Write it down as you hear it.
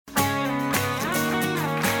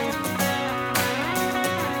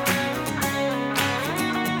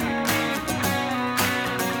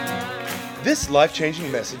This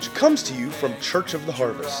life-changing message comes to you from Church of the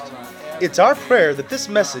Harvest. It's our prayer that this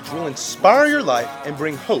message will inspire your life and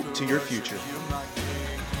bring hope to your future.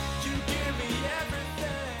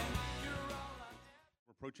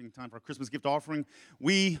 We're approaching time for our Christmas gift offering.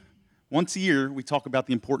 Once a year, we talk about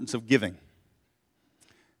the importance of giving.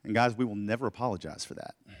 And guys, we will never apologize for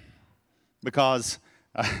that. Because,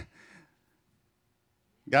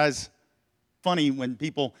 guys, funny when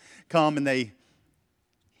people come and they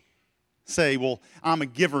say, well, I'm a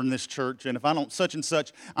giver in this church, and if I don't such and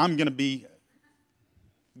such, I'm going to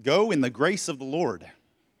go in the grace of the Lord.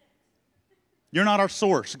 You're not our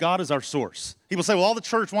source. God is our source. People say, well, all the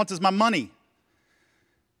church wants is my money.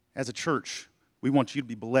 As a church, we want you to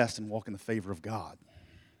be blessed and walk in the favor of God.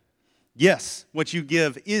 Yes, what you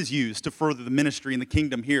give is used to further the ministry and the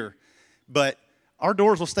kingdom here, but our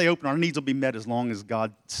doors will stay open, our needs will be met as long as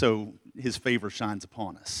His favor shines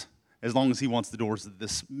upon us. As long as He wants the doors of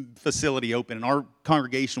this facility open, and our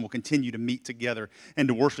congregation will continue to meet together and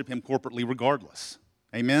to worship Him corporately regardless.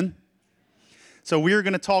 Amen? So we are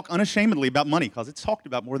going to talk unashamedly about money because it's talked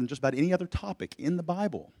about more than just about any other topic in the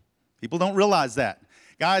Bible. People don't realize that.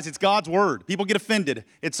 Guys, it's God's Word. People get offended.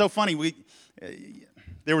 It's so funny.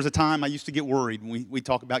 There was a time I used to get worried when we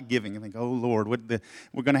talk about giving and think, oh, Lord, we're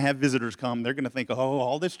going to have visitors come. They're going to think, oh,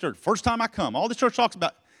 all this church, first time I come, all this church talks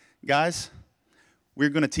about. Guys, we're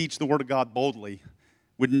going to teach the Word of God boldly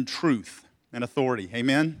with truth and authority.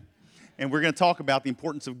 Amen? And we're going to talk about the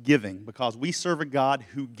importance of giving because we serve a God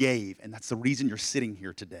who gave, and that's the reason you're sitting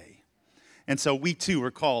here today. And so we, too, are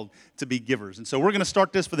called to be givers. And so we're going to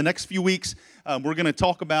start this for the next few weeks. We're going to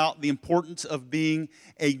talk about the importance of being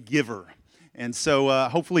a giver. And so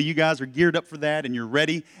hopefully you guys are geared up for that and you're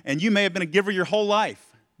ready. And you may have been a giver your whole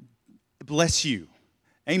life. Bless you.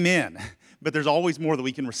 Amen. But there's always more that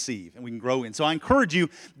we can receive and we can grow in. So I encourage you,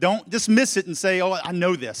 don't dismiss it and say, oh, I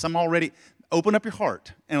know this. I'm already. Open up your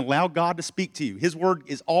heart and allow God to speak to you. His word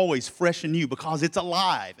is always fresh and new because it's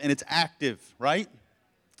alive and it's active, right?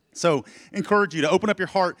 So encourage you to open up your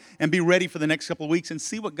heart and be ready for the next couple of weeks and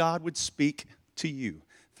see what God would speak to you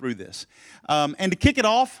through this. And to kick it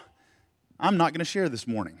off, I'm not going to share this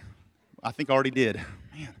morning. I think I already did.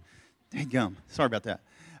 Man, dadgum. Sorry about that.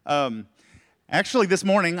 Actually, this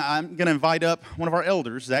morning, I'm going to invite up one of our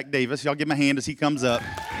elders, Zach Davis. Y'all give him a hand as he comes up.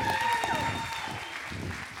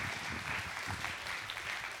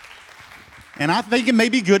 And I think it may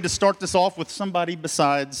be good to start this off with somebody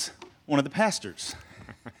besides one of the pastors.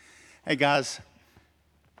 Hey, guys,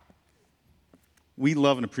 we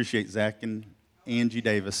love and appreciate Zach and Angie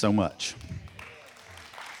Davis so much.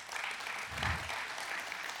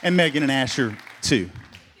 And Megan and Asher, too.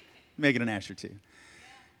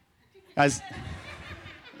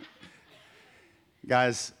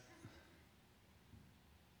 Guys,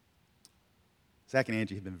 Zach and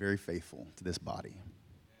Angie have been very faithful to this body.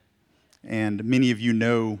 And many of you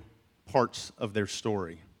know parts of their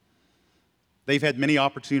story. They've had many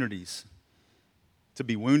opportunities to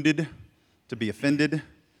be wounded, to be offended,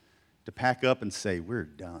 to pack up and say, we're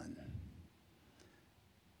done.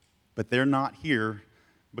 But they're not here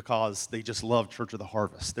because they just love Church of the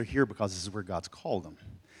Harvest. They're here because this is where God's called them.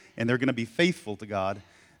 And they're going to be faithful to God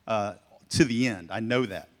to the end. I know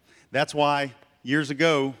that. That's why years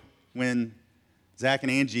ago when Zach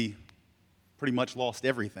and Angie pretty much lost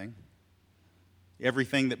everything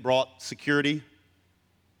that brought security,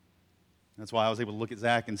 that's why I was able to look at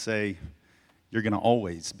Zach and say, you're going to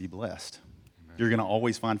always be blessed. Amen. You're going to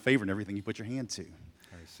always find favor in everything you put your hand to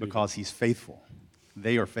because he's faithful.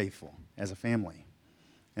 They are faithful as a family.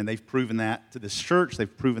 And they've proven that to this church.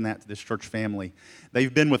 They've proven that to this church family.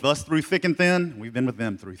 They've been with us through thick and thin. We've been with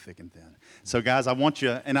them through thick and thin. So, guys, I want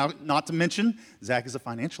you, and not to mention, Zach is a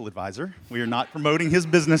financial advisor. We are not promoting his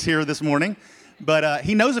business here this morning, but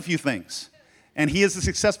he knows a few things, and he is a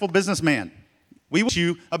successful businessman. We want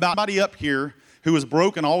you, about somebody up here who is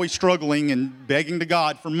broke and always struggling and begging to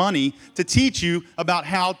God for money, to teach you about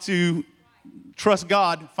how to trust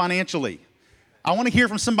God financially. I want to hear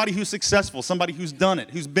from somebody who's successful, somebody who's done it,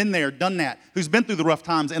 who's been there, done that, who's been through the rough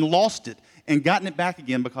times and lost it and gotten it back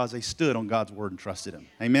again because they stood on God's word and trusted Him.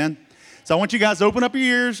 Amen? So I want you guys to open up your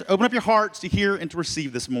ears, open up your hearts to hear and to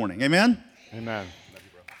receive this morning. Amen? Amen.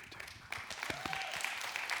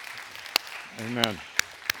 Amen.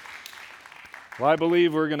 Well, I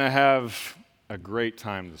believe we're going to have a great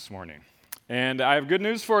time this morning. And I have good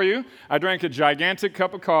news for you. I drank a gigantic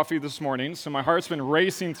cup of coffee this morning, so my heart's been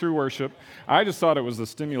racing through worship. I just thought it was the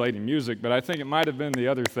stimulating music, but I think it might have been the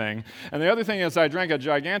other thing. And the other thing is I drank a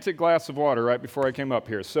gigantic glass of water right before I came up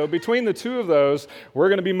here. So between the two of those, we're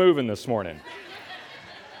going to be moving this morning.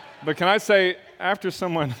 But can I say, after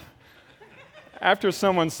someone After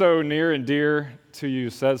someone so near and dear to you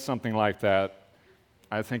says something like that,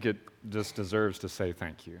 I think it just deserves to say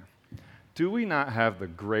thank you. Do we not have the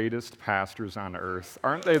greatest pastors on earth?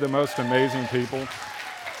 Aren't they the most amazing people?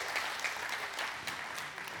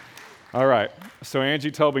 All right, so Angie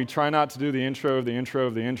told me try not to do the intro of the intro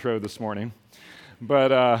of the intro this morning,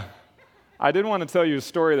 but I did want to tell you a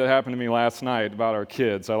story that happened to me last night about our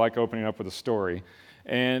kids. I like opening up with a story.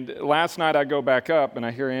 And last night I go back up and I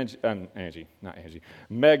hear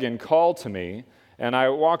Megan call to me, and I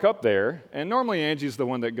walk up there, and normally Angie's the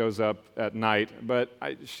one that goes up at night, but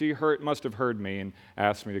she must have heard me and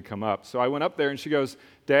asked me to come up. So I went up there and she goes,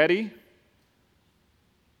 "Daddy,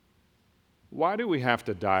 why do we have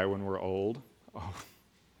to die when we're old?" Oh,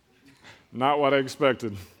 not what I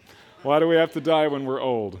expected. Why do we have to die when we're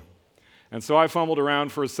old? And so I fumbled around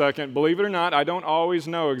for a second. Believe it or not, I don't always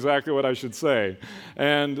know exactly what I should say.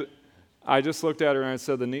 And I just looked at her and I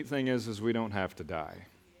said, the neat thing is we don't have to die.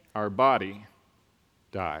 Our body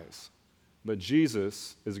dies. But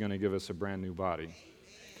Jesus is going to give us a brand new body.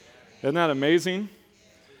 Isn't that amazing?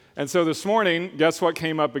 And so this morning, guess what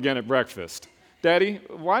came up again at breakfast? Daddy,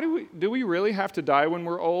 why do we really have to die when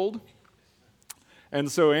we're old? And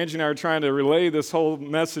so Angie and I are trying to relay this whole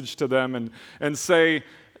message to them and say,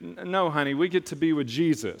 no, honey, we get to be with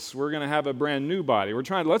Jesus. We're going to have a brand new body.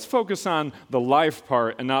 Let's focus on the life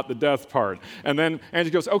part and not the death part. And then Angie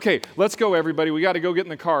goes, okay, let's go, everybody. We got to go get in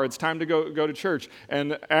the car. It's time to go to church.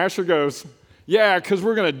 And Asher goes, yeah, because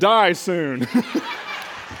we're going to die soon.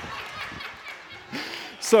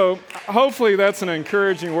 So hopefully that's an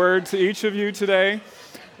encouraging word to each of you today.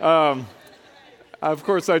 Of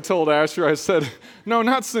course, I told Asher, I said, no,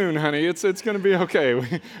 not soon, honey. It's going to be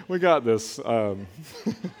okay. We got this. I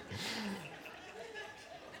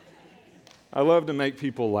love to make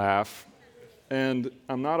people laugh, and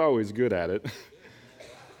I'm not always good at it.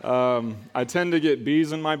 I tend to get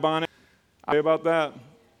bees in my bonnet. I about that.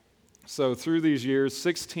 So through these years,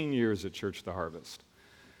 16 years at Church of the Harvest,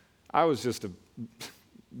 I was just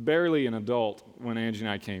barely an adult when Angie and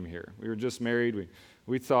I came here. We were just married.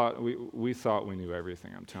 We thought we knew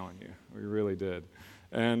everything, I'm telling you. We really did.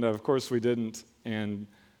 And of course we didn't. And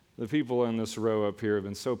the people in this row up here have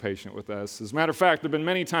been so patient with us. As a matter of fact, there have been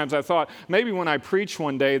many times I thought maybe when I preach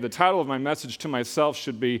one day, the title of my message to myself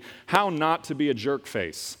should be, How Not to Be a Jerk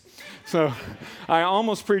Face. So I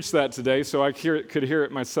almost preached that today so I could hear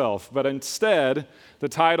it myself. But instead, the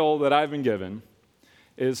title that I've been given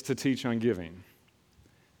is to teach on giving.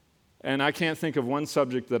 And I can't think of one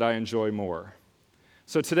subject that I enjoy more.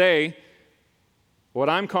 So today, what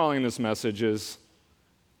I'm calling this message is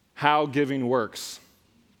how giving works.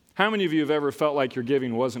 How many of you have ever felt like your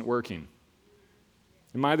giving wasn't working?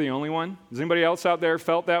 Am I the only one? Has anybody else out there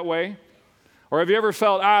felt that way? Or have you ever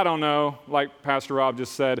felt, I don't know, like Pastor Rob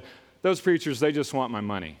just said, those preachers, they just want my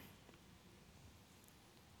money.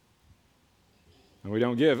 And we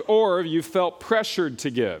don't give. Or you felt pressured to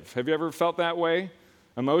give. Have you ever felt that way?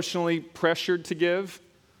 Emotionally pressured to give?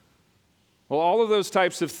 Well, all of those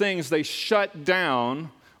types of things, they shut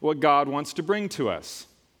down what God wants to bring to us.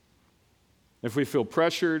 If we feel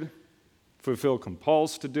pressured, if we feel compelled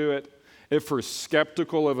to do it, if we're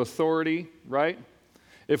skeptical of authority, right?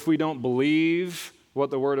 If we don't believe what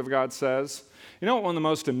the Word of God says. You know what one of the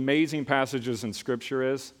most amazing passages in Scripture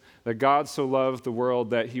is? That God so loved the world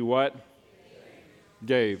that He what?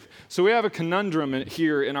 Gave. So we have a conundrum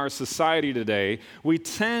here in our society today. We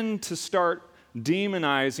tend to start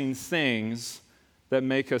demonizing things that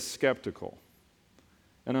make us skeptical.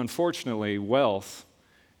 And unfortunately, wealth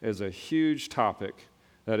is a huge topic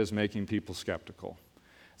that is making people skeptical.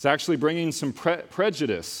 It's actually bringing some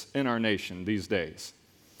prejudice in our nation these days.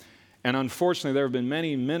 And unfortunately, there have been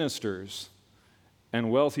many ministers and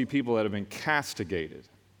wealthy people that have been castigated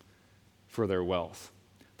for their wealth.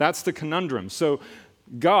 That's the conundrum. So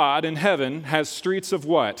God in heaven has streets of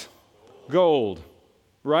what? Gold,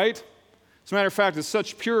 right? As a matter of fact, it's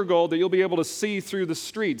such pure gold that you'll be able to see through the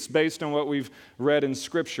streets based on what we've read in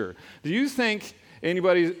Scripture. Do you think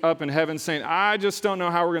anybody up in heaven saying, I just don't know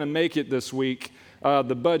how we're going to make it this week,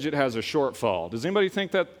 the budget has a shortfall? Does anybody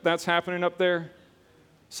think that that's happening up there?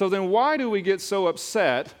 So then why do we get so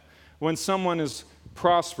upset when someone is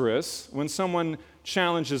prosperous, when someone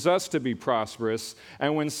challenges us to be prosperous,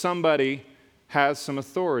 and when somebody has some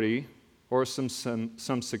authority or some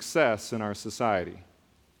success in our society?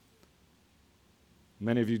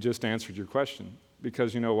 Many of you just answered your question,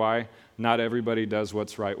 because you know why? Not everybody does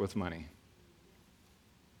what's right with money.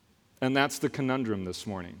 And that's the conundrum this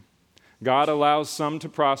morning. God allows some to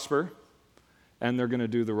prosper, and they're going to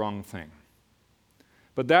do the wrong thing.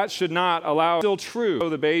 But that should not allow, still true, throw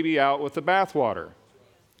the baby out with the bathwater.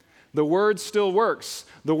 The word still works.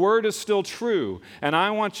 The word is still true. And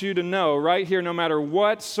I want you to know right here, no matter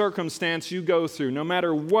what circumstance you go through, no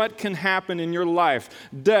matter what can happen in your life,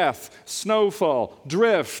 death, snowfall,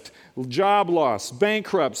 drift, job loss,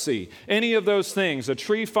 bankruptcy, any of those things, a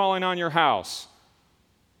tree falling on your house,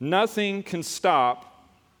 nothing can stop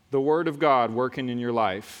the word of God working in your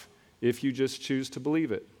life if you just choose to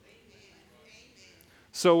believe it.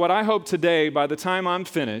 So what I hope today, by the time I'm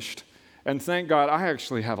finished, and thank God, I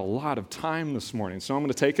actually have a lot of time this morning, so I'm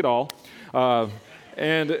going to take it all.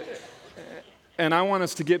 And I want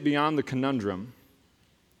us to get beyond the conundrum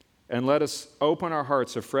and let us open our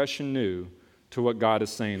hearts afresh and new to what God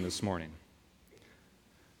is saying this morning.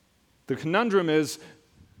 The conundrum is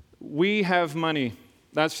we have money.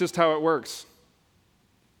 That's just how it works.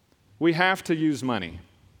 We have to use money.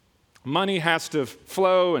 Money has to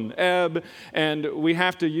flow and ebb, and we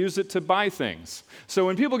have to use it to buy things. So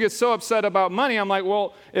when people get so upset about money, I'm like,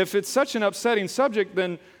 well, if it's such an upsetting subject,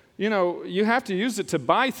 then, you have to use it to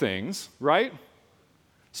buy things, right?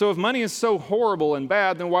 So if money is so horrible and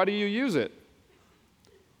bad, then why do you use it?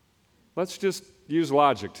 Let's just use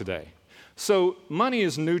logic today. So money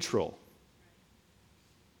is neutral.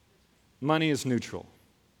 Money is neutral.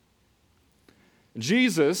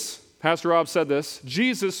 Pastor Rob said this,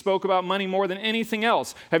 Jesus spoke about money more than anything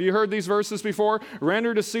else. Have you heard these verses before?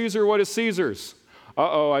 Render to Caesar what is Caesar's.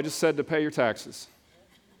 I just said to pay your taxes.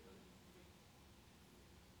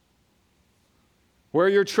 Where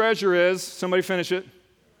your treasure is, somebody finish it,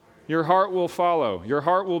 your heart will follow. Your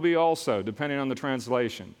heart will be also, depending on the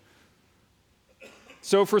translation.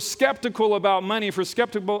 So if we're skeptical about money, if we're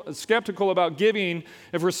skeptical about giving,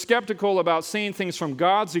 if we're skeptical about seeing things from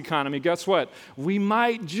God's economy, guess what? We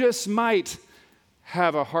might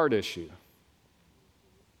have a heart issue.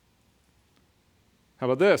 How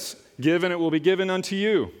about this? Give and it will be given unto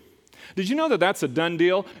you. Did you know that that's a done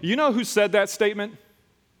deal? You know who said that statement?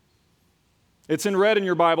 It's in red in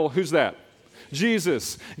your Bible. Who's that?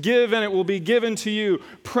 Jesus. Give and it will be given to you.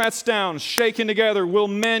 Pressed down, shaken together, will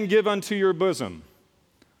men give unto your bosom.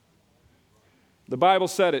 The Bible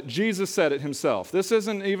said it. Jesus said it himself. This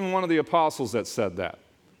isn't even one of the apostles that said that.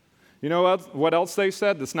 You know what else they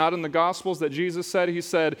said that's not in the Gospels that Jesus said? He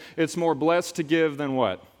said, it's more blessed to give than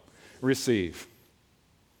what? Receive.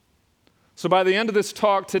 So by the end of this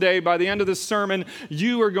talk today, by the end of this sermon,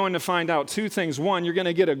 you are going to find out two things. One, you're going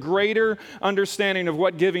to get a greater understanding of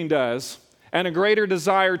what giving does and a greater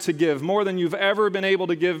desire to give, more than you've ever been able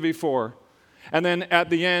to give before. And then at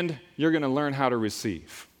the end, you're going to learn how to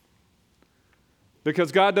receive.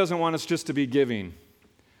 Because God doesn't want us just to be giving.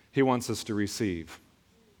 He wants us to receive.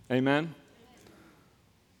 Amen?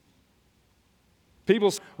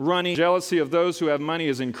 People's running jealousy of those who have money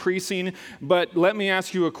is increasing. But let me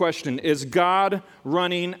ask you a question. Is God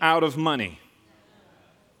running out of money?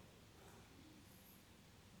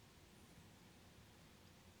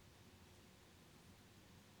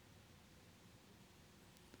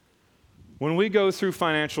 When we go through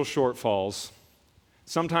financial shortfalls,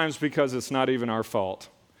 sometimes because it's not even our fault,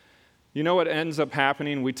 you know what ends up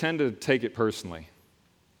happening? We tend to take it personally.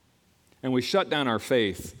 And we shut down our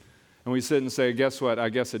faith. And we sit and say, guess what? I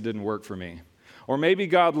guess it didn't work for me. Or maybe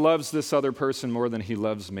God loves this other person more than he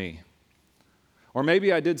loves me. Or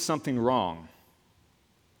maybe I did something wrong.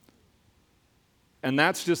 And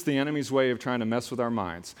that's just the enemy's way of trying to mess with our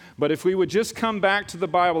minds. But if we would just come back to the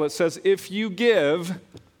Bible, it says, if you give,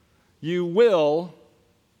 you will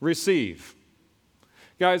receive.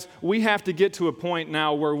 Guys, we have to get to a point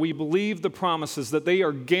now where we believe the promises that they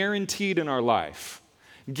are guaranteed in our life.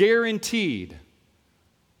 Guaranteed.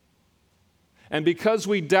 And because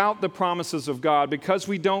we doubt the promises of God, because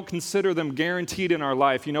we don't consider them guaranteed in our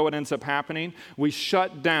life, you know what ends up happening? We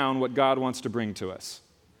shut down what God wants to bring to us.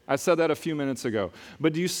 I said that a few minutes ago.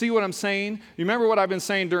 But do you see what I'm saying? You remember what I've been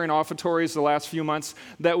saying during offertories the last few months?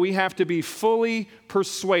 That we have to be fully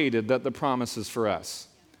persuaded that the promise is for us.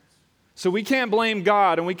 So we can't blame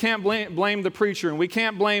God, and we can't blame the preacher, and we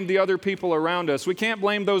can't blame the other people around us. We can't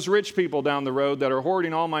blame those rich people down the road that are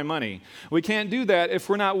hoarding all my money. We can't do that if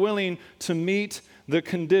we're not willing to meet the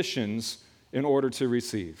conditions in order to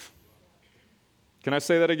receive. Can I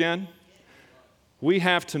say that again? We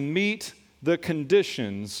have to meet the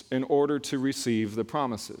conditions in order to receive the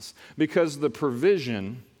promises, because the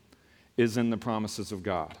provision is in the promises of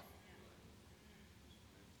God.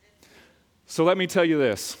 So let me tell you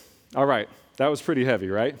this. All right, that was pretty heavy,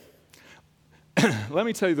 right? Let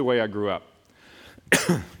me tell you the way I grew up.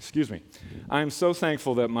 Excuse me. I'm so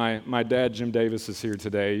thankful that my dad, Jim Davis, is here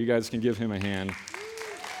today. You guys can give him a hand.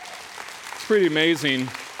 It's pretty amazing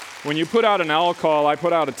when you put out an all call, I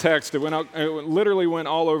put out a text. It literally went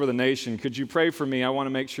all over the nation. Could you pray for me? I want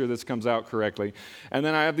to make sure this comes out correctly. And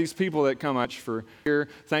then I have these people that come out for here.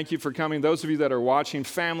 Thank you for coming. Those of you that are watching,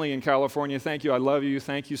 family in California, thank you. I love you.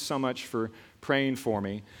 Thank you so much for praying for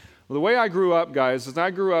me. Well, the way I grew up, guys, is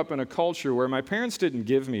I grew up in a culture where my parents didn't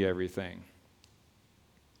give me everything.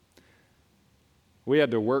 We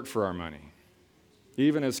had to work for our money.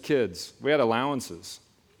 Even as kids, we had allowances.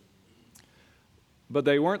 But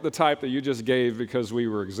they weren't the type that you just gave because we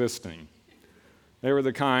were existing. They were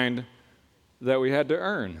the kind that we had to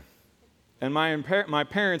earn. And my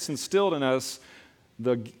parents instilled in us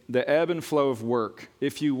the ebb and flow of work.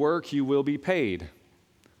 If you work, you will be paid.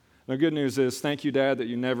 The good news is, thank you, Dad, that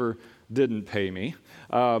you never didn't pay me.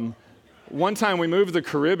 One time we moved to the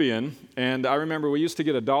Caribbean, and I remember we used to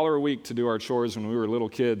get $1 a week to do our chores when we were little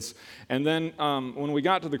kids. And then when we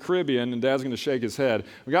got to the Caribbean, and Dad's going to shake his head,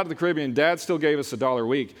 we got to the Caribbean, Dad still gave us $1 a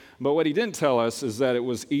week. But what he didn't tell us is that it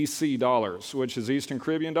was EC dollars, which is Eastern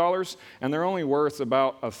Caribbean dollars, and they're only worth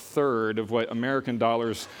about a third of what American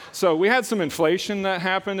dollars. So we had some inflation that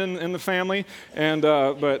happened in the family, and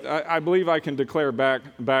but I believe I can declare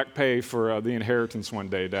back pay for the inheritance one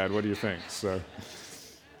day, Dad. What do you think?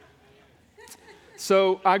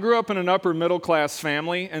 So I grew up in an upper middle class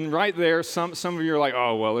family, and right there, some of you are like,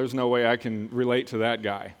 oh, well, there's no way I can relate to that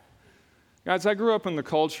guy. Guys, I grew up in the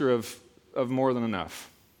culture of more than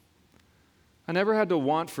enough. I never had to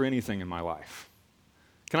want for anything in my life.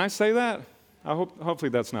 Can I say that? Hopefully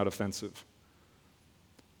that's not offensive.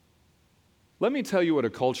 Let me tell you what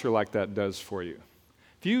a culture like that does for you.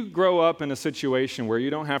 If you grow up in a situation where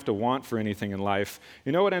you don't have to want for anything in life,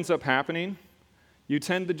 you know what ends up happening? You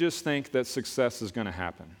tend to just think that success is going to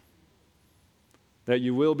happen, that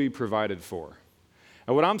you will be provided for.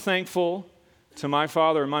 And what I'm thankful to my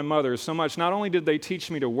father and my mother is so much, not only did they teach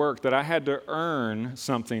me to work, that I had to earn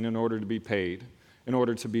something in order to be paid, in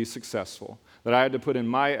order to be successful, that I had to put in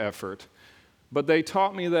my effort, but they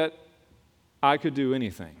taught me that I could do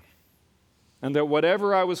anything, and that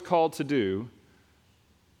whatever I was called to do,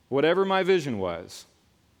 whatever my vision was,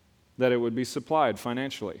 that it would be supplied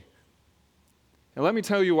financially. And let me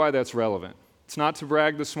tell you why that's relevant. It's not to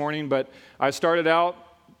brag this morning, but I started out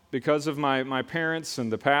because of my parents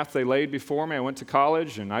and the path they laid before me. I went to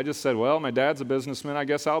college, and I just said, well, my dad's a businessman. I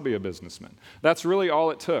guess I'll be a businessman. That's really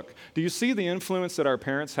all it took. Do you see the influence that our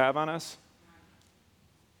parents have on us?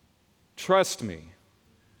 Trust me,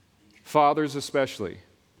 fathers especially.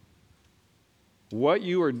 What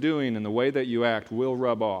you are doing and the way that you act will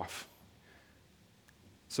rub off.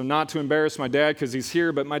 So not to embarrass my dad because he's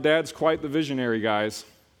here, but my dad's quite the visionary, guys.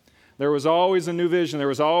 There was always a new vision. There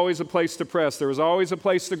was always a place to press. There was always a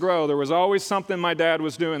place to grow. There was always something my dad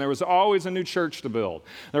was doing. There was always a new church to build.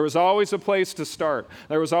 There was always a place to start.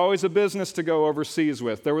 There was always a business to go overseas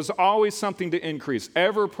with. There was always something to increase,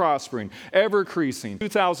 ever prospering, ever increasing.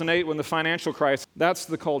 2008, when the financial crisis, that's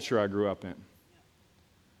the culture I grew up in.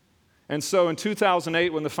 And so in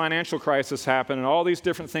 2008, when the financial crisis happened and all these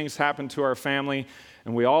different things happened to our family,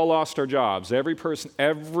 and we all lost our jobs.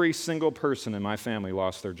 Every single person in my family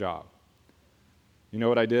lost their job. You know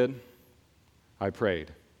what I did? I prayed.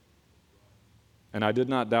 And I did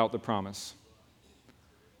not doubt the promise.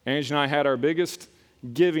 Angie and I had our biggest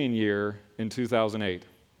giving year in 2008.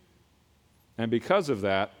 And because of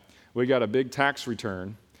that, we got a big tax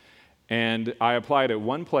return. And I applied at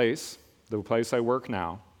one place, the place I work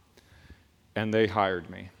now, and they hired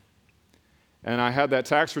me. And I had that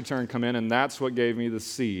tax return come in, and that's what gave me the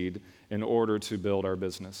seed in order to build our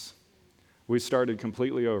business. We started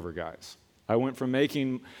completely over, guys. I went from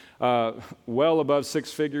making well above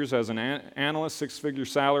six figures as an analyst, six-figure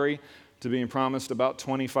salary, to being promised about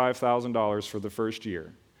 $25,000 for the first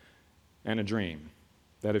year, and a dream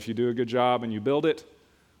that if you do a good job and you build it,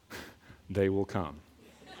 they will come.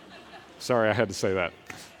 Sorry, I had to say that.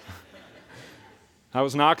 I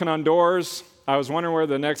was knocking on doors. I was wondering where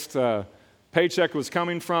the next paycheck was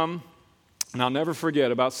coming from, and I'll never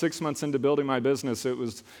forget, about 6 months into building my business, it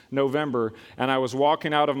was November, and I was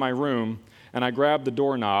walking out of my room, and I grabbed the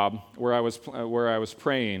doorknob where I was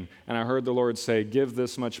praying, and I heard the Lord say, give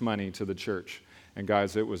this much money to the church. And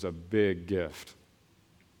guys, it was a big gift.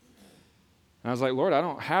 And I was like, Lord, I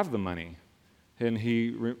don't have the money. And he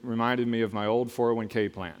reminded me of my old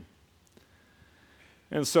 401k plan.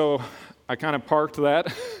 And so I kind of parked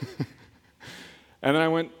that, and then I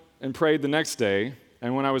went and prayed the next day,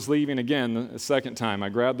 and when I was leaving again, the second time, I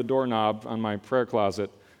grabbed the doorknob on my prayer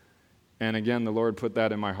closet, and again, the Lord put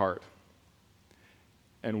that in my heart.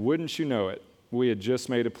 And wouldn't you know it, we had just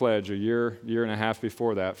made a pledge year and a half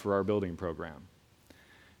before that for our building program.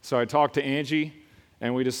 So I talked to Angie,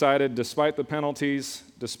 And we decided, despite the penalties,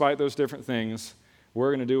 despite those different things, we're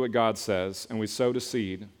going to do what God says, and we sowed a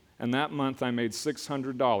seed. And that month, I made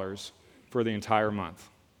 $600 for the entire month.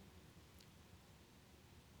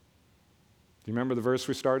 Do you remember the verse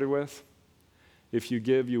we started with? If you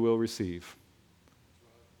give, you will receive.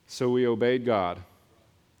 So we obeyed God.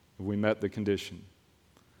 We met the condition.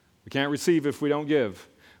 We can't receive if we don't give.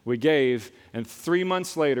 We gave, and 3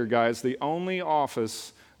 months later, guys, the only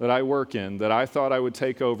office that I work in that I thought I would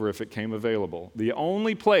take over if it came available, the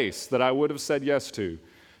only place that I would have said yes to,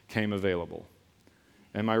 came available.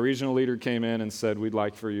 And my regional leader came in and said, we'd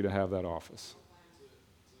like for you to have that office.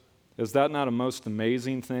 Is that not a most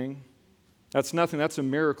amazing thing? That's nothing. That's a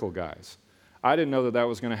miracle, guys. I didn't know that that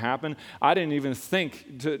was going to happen. I didn't even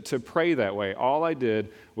think to pray that way. All I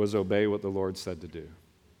did was obey what the Lord said to do.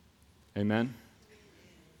 Amen?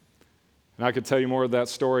 And I could tell you more of that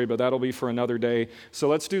story, but that'll be for another day. So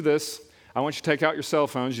let's do this. I want you to take out your cell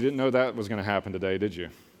phones. You didn't know that was going to happen today, did you?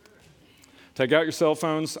 Take out your cell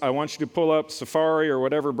phones. I want you to pull up Safari or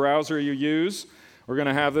whatever browser you use. We're going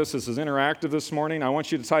to have this. This is interactive this morning. I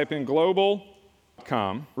want you to type in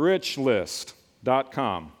global.com,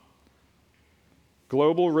 richlist.com.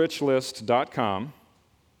 globalrichlist.com.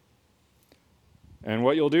 And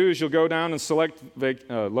what you'll do is you'll go down and select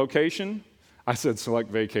location. I said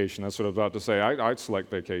select vacation. That's what I was about to say. I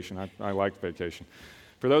select vacation. I like vacation.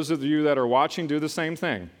 For those of you that are watching, do the same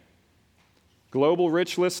thing.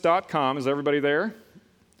 globalrichlist.com. Is everybody there?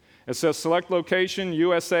 It says select location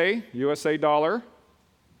USA, USA dollar.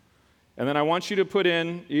 And then I want you to put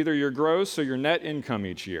in either your gross or your net income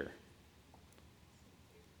each year.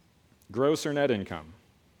 Gross or net income.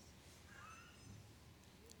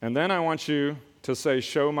 And then I want you to say,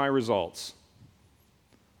 show my results.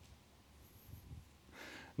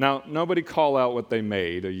 Now, nobody call out what they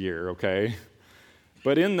made a year, okay?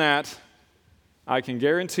 But in that, I can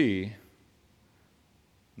guarantee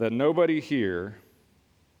that nobody here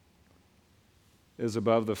is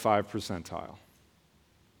above the 5th percentile.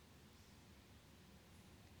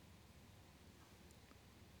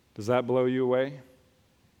 Does that blow you away?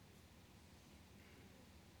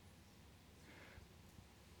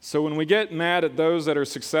 So when we get mad at those that are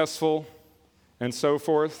successful and so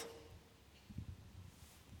forth,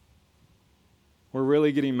 we're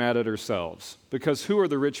really getting mad at ourselves. Because who are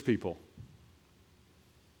the rich people?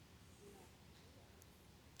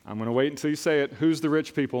 I'm going to wait until you say it. Who's the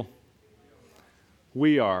rich people?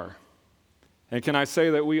 We are. And can I say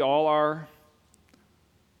that we all are?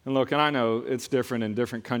 And look, and I know it's different in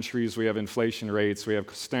different countries. We have inflation rates, we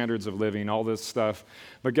have standards of living, all this stuff.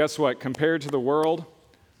 But guess what? Compared to the world,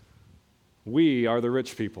 we are the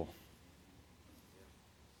rich people.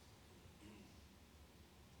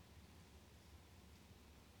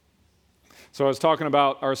 So I was talking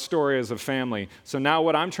about our story as a family. So now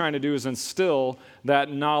what I'm trying to do is instill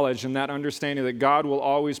that knowledge and that understanding that God will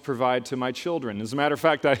always provide to my children. As a matter of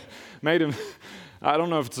fact, I don't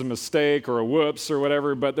know if it's a mistake or a whoops or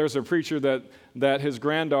whatever, but there's a preacher that his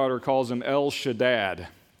granddaughter calls him El Shaddad.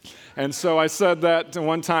 And so I said that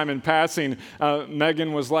one time in passing.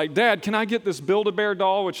 Megan was like, Dad, can I get this Build-A-Bear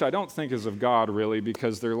doll? Which I don't think is of God, really,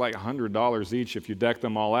 because they're like $100 each if you deck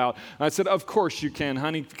them all out. And I said, of course you can,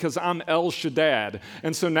 honey, because I'm El Shaddad.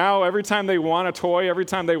 And so now every time they want a toy, every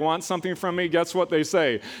time they want something from me, guess what they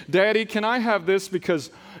say? Daddy, can I have this because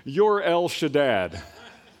you're El Shaddad?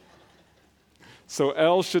 So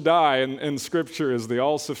El Shaddai in Scripture is the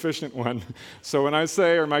all-sufficient one. So when I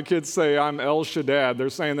say, or my kids say, I'm El Shaddad, they're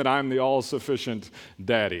saying that I'm the all-sufficient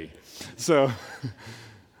daddy. So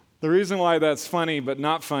the reason why that's funny but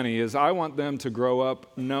not funny is I want them to grow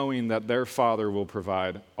up knowing that their Father will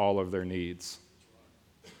provide all of their needs.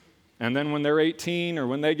 And then when they're 18 or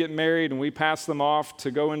when they get married and we pass them off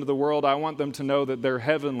to go into the world, I want them to know that their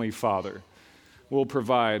Heavenly Father will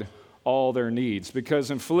provide all their needs. Because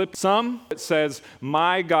in Philippians, it says,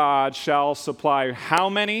 my God shall supply how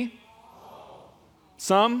many?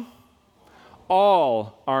 Some?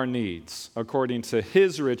 All our needs according to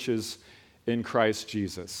his riches in Christ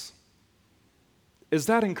Jesus. Is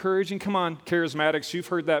that encouraging? Come on, charismatics, you've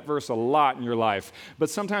heard that verse a lot in your life, but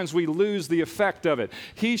sometimes we lose the effect of it.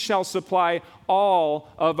 He shall supply all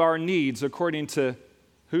of our needs according to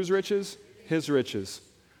whose riches? His riches.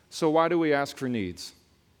 So why do we ask for needs?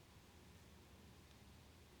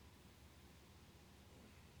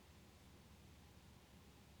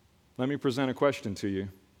 Let me present a question to you.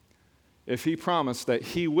 If he promised that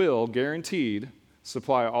he will, guaranteed,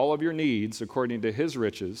 supply all of your needs according to his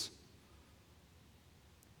riches,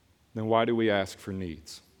 then why do we ask for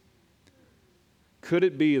needs? Could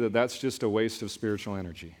it be that that's just a waste of spiritual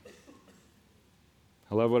energy?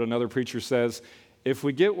 I love what another preacher says. if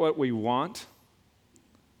we get what we want,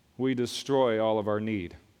 we destroy all of our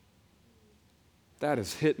need. That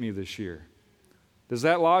has hit me this year. Is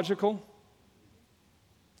that logical?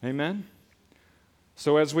 Amen?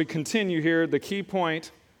 So as we continue here, the key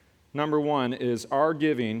point, number one, is our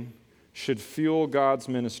giving should fuel God's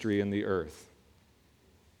ministry in the earth.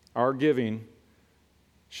 Our giving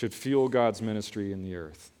should fuel God's ministry in the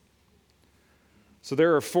earth. So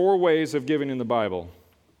there are 4 ways of giving in the Bible.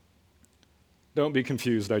 Don't be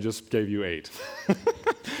confused, I just gave you 8.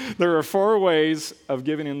 There are 4 ways of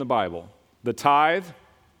giving in the Bible: the tithe,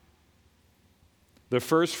 the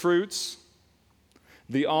first fruits,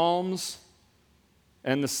 the alms,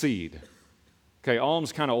 and the seed. Okay,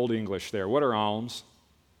 alms, kind of old English there. What are alms?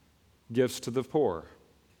 Gifts to the poor.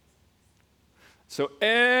 So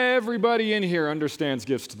everybody in here understands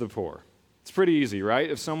gifts to the poor. It's pretty easy, right?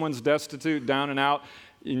 If someone's destitute, down and out,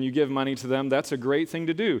 and you give money to them, that's a great thing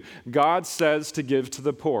to do. God says to give to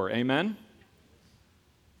the poor. Amen?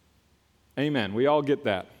 Amen. We all get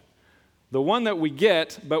that. The one that we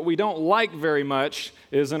get, but we don't like very much,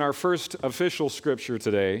 is in our first official scripture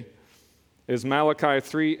today, is Malachi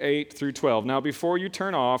 3:8-12. Now, before you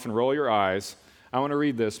turn off and roll your eyes, I want to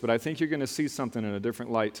read this, but I think you're going to see something in a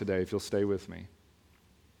different light today if you'll stay with me.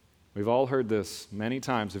 We've all heard this many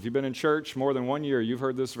times. If you've been in church more than 1 year, you've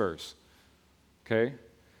heard this verse. Okay?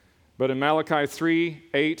 But in Malachi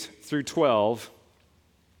 3:8-12,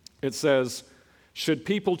 it says, "Should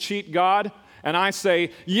people cheat God?" And I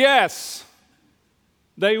say, yes,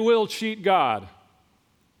 they will cheat God.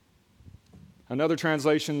 Another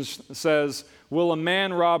translation says, "Will a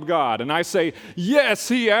man rob God?" And I say, yes,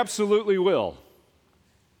 he absolutely will.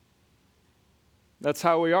 That's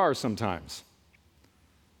how we are sometimes.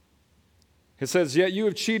 It says, "Yet you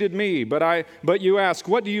have cheated me, but you ask,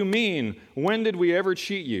 what do you mean? When did we ever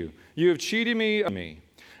cheat you? You have cheated me.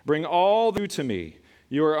 Bring all due to me.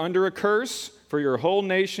 You are under a curse, for your whole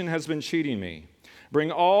nation has been cheating me.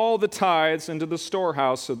 Bring all the tithes into the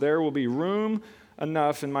storehouse, so there will be room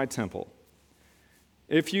enough in my temple.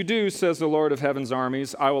 If you do, says the Lord of heaven's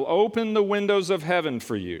armies, I will open the windows of heaven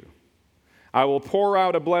for you. I will pour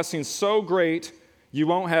out a blessing so great you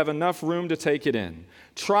won't have enough room to take it in.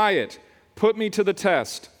 Try it. Put me to the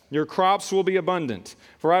test. Your crops will be abundant,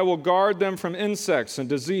 for I will guard them from insects and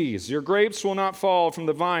disease. Your grapes will not fall from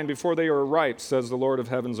the vine before they are ripe, says the Lord of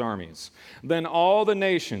heaven's armies. Then all the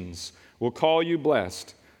nations will call you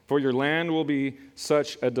blessed, for your land will be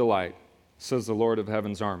such a delight, says the Lord of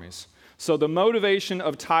heaven's armies." So the motivation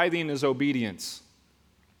of tithing is obedience.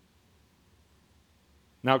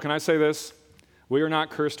 Now, can I say this? We are not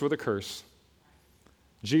cursed with a curse.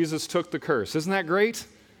 Jesus took the curse. Isn't that great?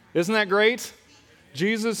 Isn't that great?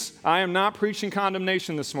 Jesus, I am not preaching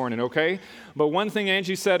condemnation this morning, okay? But one thing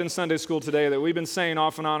Angie said in Sunday school today that we've been saying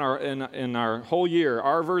off and on in our whole year,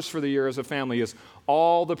 our verse for the year as a family is,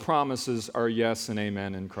 all the promises are yes and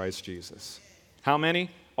amen in Christ Jesus. How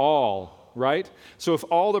many? All, right? So if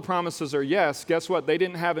all the promises are yes, guess what? They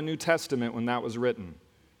didn't have a New Testament when that was written.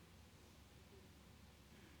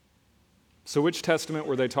 So which testament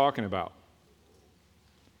were they talking about?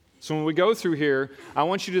 So when we go through here, I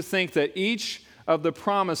want you to think that each of the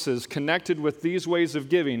promises connected with these ways of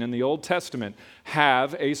giving in the Old Testament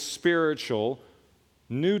have a spiritual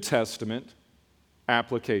New Testament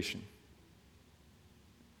application.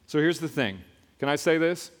 So here's the thing. Can I say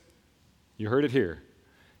this? You heard it here.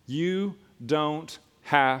 You don't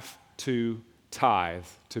have to tithe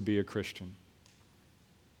to be a Christian.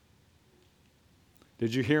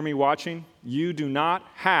 Did you hear me watching? You do not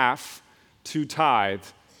have to tithe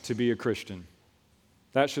to be a Christian.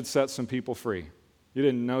 That should set some people free. You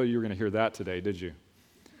didn't know you were going to hear that today, did you?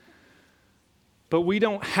 But we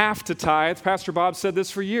don't have to tithe. Pastor Bob said this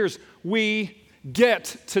for years. We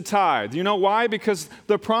get to tithe. You know why? Because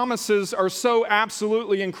the promises are so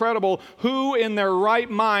absolutely incredible. Who in their right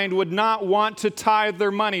mind would not want to tithe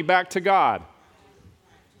their money back to God?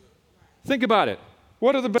 Think about it.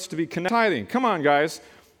 What are the best to be connected? Tithing. Come on, guys.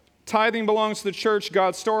 Tithing belongs to the church,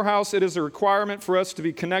 God's storehouse. It is a requirement for us to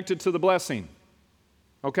be connected to the blessing.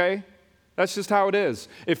 Okay? That's just how it is.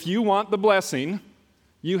 If you want the blessing,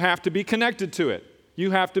 you have to be connected to it.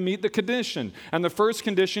 You have to meet the condition. And the first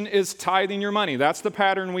condition is tithing your money. That's the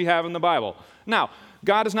pattern we have in the Bible. Now,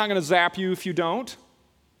 God is not going to zap you if you don't.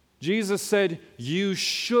 Jesus said you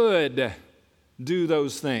should do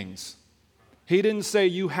those things. He didn't say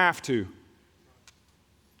you have to.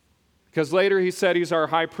 Because later he said he's our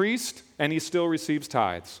high priest and he still receives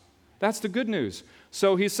tithes. That's the good news.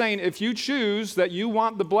 So he's saying if you choose that you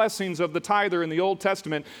want the blessings of the tither in the Old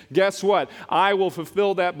Testament, guess what? I will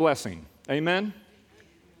fulfill that blessing. Amen?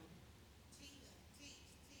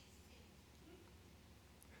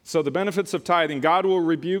 So the benefits of tithing, God will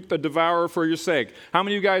rebuke the devourer for your sake. How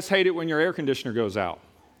many of you guys hate it when your air conditioner goes out?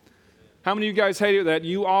 How many of you guys hate it that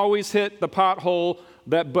you always hit the pothole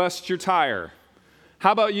that busts your tire?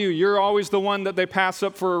 How about you? You're always the one that they pass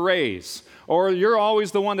up for a raise. Or you're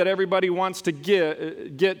always the one that everybody wants to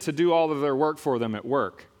get to do all of their work for them at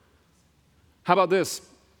work. How about this?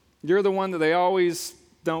 You're the one that they always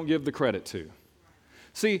don't give the credit to.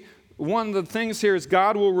 See, one of the things here is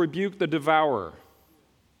God will rebuke the devourer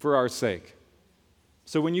for our sake.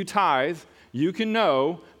 So when you tithe, you can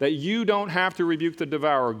know that you don't have to rebuke the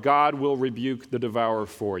devourer. God will rebuke the devourer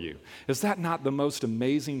for you. Is that not the most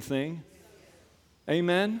amazing thing?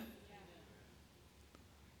 Amen?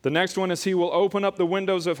 The next one is he will open up the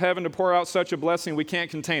windows of heaven to pour out such a blessing we can't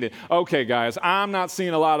contain it. Okay, guys, I'm not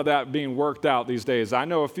seeing a lot of that being worked out these days. I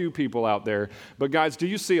know a few people out there. But guys, do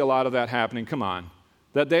you see a lot of that happening? Come on.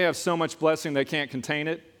 That they have so much blessing they can't contain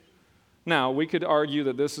it? Now, we could argue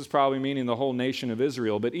that this is probably meaning the whole nation of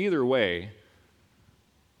Israel, but either way,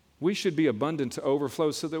 we should be abundant to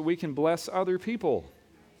overflow so that we can bless other people.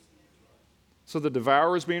 So the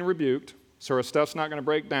devourer is being rebuked, so our stuff's not going to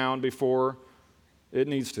break down before it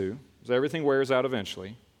needs to, because everything wears out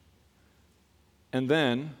eventually. And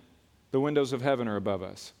then the windows of heaven are above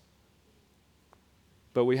us.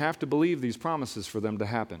 But we have to believe these promises for them to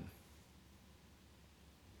happen.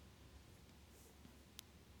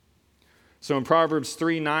 So in Proverbs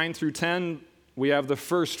 3:9 through 10, we have the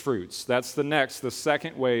first fruits. That's the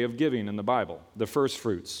second way of giving in the Bible, the first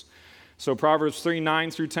fruits. So Proverbs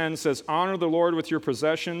 3:9 through 10 says, honor the Lord with your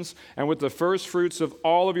possessions and with the first fruits of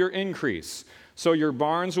all of your increase. So your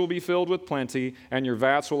barns will be filled with plenty and your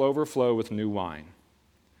vats will overflow with new wine.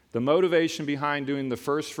 The motivation behind doing the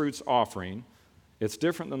first fruits offering, it's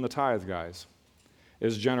different than the tithe, guys,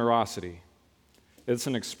 is generosity. It's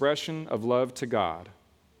an expression of love to God.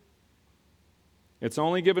 It's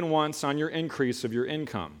only given once on your increase of your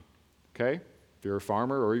income, okay? If you're a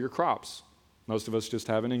farmer or your crops. Most of us just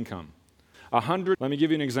have an income. Let me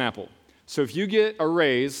give you an example. So if you get a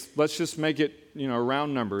raise, let's just make it,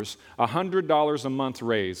 round numbers, $100 a month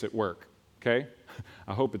raise at work, okay?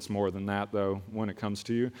 I hope it's more than that, though, when it comes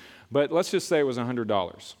to you. But let's just say it was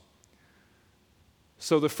 $100.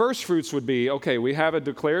 So the first fruits would be, okay, we have a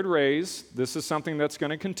declared raise. This is something that's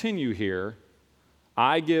going to continue here.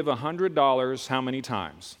 I give $100 how many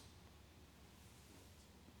times?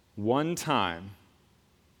 One time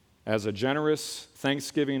as a generous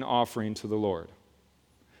Thanksgiving offering to the Lord.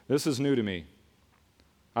 This is new to me.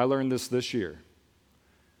 I learned this year.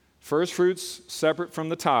 First fruits separate from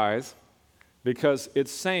the tithe because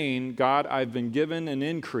it's saying, God, I've been given an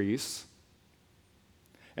increase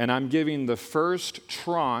and I'm giving the first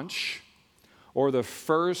tranche or the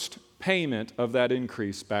first payment of that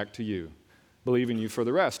increase back to you. Believe in you for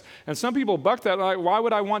the rest. And some people buck that, like, why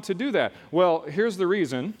would I want to do that? Well, here's the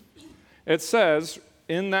reason. It says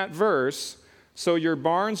in that verse, so your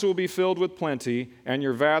barns will be filled with plenty, and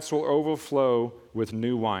your vats will overflow with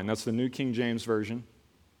new wine. That's the New King James Version.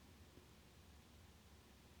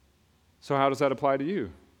 So how does that apply to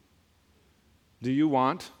you? Do you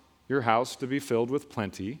want your house to be filled with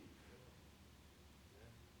plenty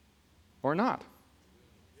or not?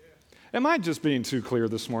 Am I just being too clear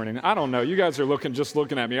this morning? I don't know. You guys are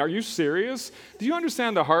looking at me. Are you serious? Do you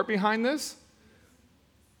understand the heart behind this?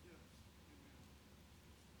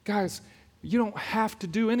 Guys, you don't have to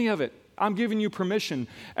do any of it. I'm giving you permission.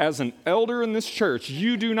 As an elder in this church,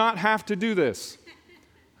 you do not have to do this.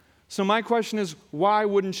 So my question is, why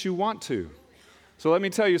wouldn't you want to? So let me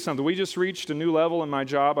tell you something. We just reached a new level in my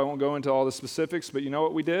job. I won't go into all the specifics, but you know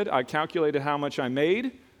what we did? I calculated how much I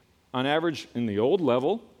made on average in the old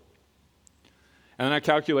level. And then I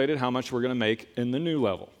calculated how much we're going to make in the new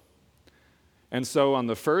level. And so on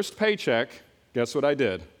the first paycheck, guess what I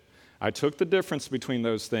did? I took the difference between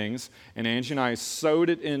those things, and Angie and I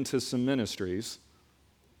sewed it into some ministries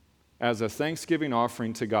as a Thanksgiving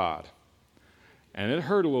offering to God. And it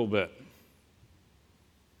hurt a little bit.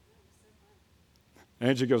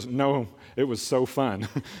 Angie goes, no, it was so fun.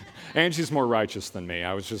 Angie's more righteous than me.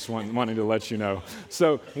 I was just wanting to let you know.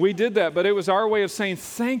 So we did that, but it was our way of saying,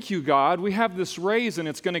 thank you, God. We have this raise, and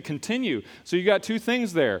it's going to continue. So you got two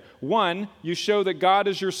things there. One, you show that God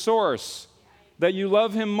is your source, that you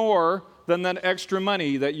love him more than that extra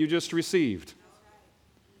money that you just received.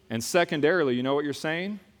 And secondarily, you know what you're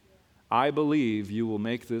saying? I believe you will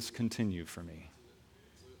make this continue for me.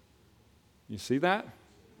 You see that?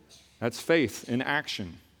 That's faith in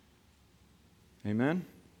action. Amen?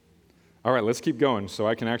 All right, let's keep going so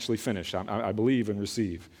I can actually finish. I believe and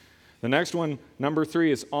receive. The next one, number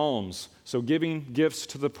 3, is alms. So giving gifts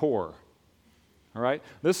to the poor. All right?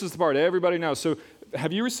 This is the part everybody knows. So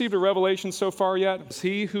have you received a revelation so far yet? Is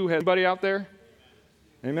he who has, anybody out there?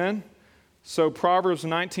 Amen? So Proverbs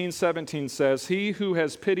 19:17 says, he who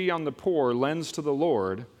has pity on the poor lends to the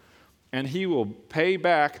Lord, and he will pay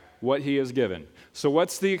back what he has given. So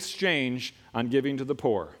what's the exchange on giving to the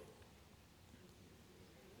poor?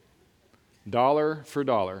 Dollar for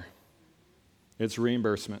dollar. It's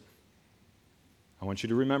reimbursement. I want you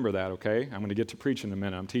to remember that, okay? I'm going to get to preach in a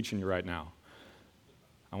minute. I'm teaching you right now.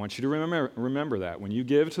 I want you to remember that. When you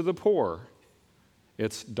give to the poor,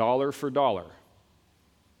 it's dollar for dollar.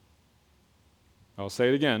 I'll say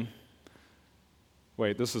it again.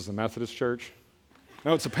 Wait, this is the Methodist church?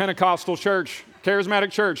 No, it's a Pentecostal church,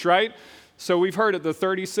 charismatic church, right? So we've heard it, the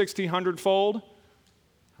 30, 60, 100-fold. I'm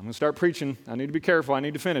going to start preaching. I need to be careful. I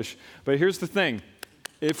need to finish. But here's the thing.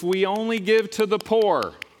 If we only give to the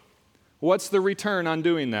poor, what's the return on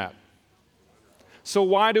doing that? So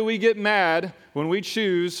why do we get mad when we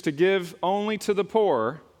choose to give only to the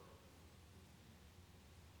poor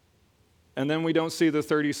and then we don't see the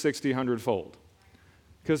 30, 60, 100-fold?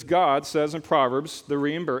 Because God says in Proverbs,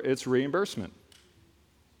 it's reimbursement.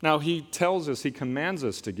 Now, he tells us, he commands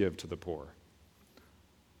us to give to the poor.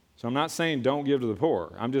 So I'm not saying don't give to the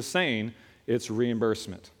poor. I'm just saying it's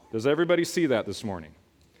reimbursement. Does everybody see that this morning?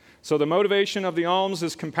 So the motivation of the alms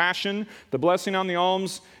is compassion. The blessing on the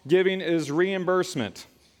alms giving is reimbursement.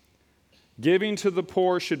 Giving to the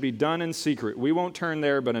poor should be done in secret. We won't turn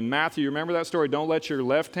there, but in Matthew, you remember that story? Don't let your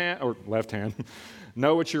left hand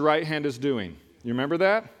know what your right hand is doing. You remember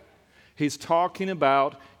that? He's talking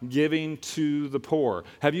about giving to the poor.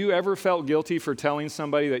 Have you ever felt guilty for telling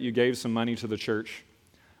somebody that you gave some money to the church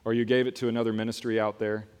or you gave it to another ministry out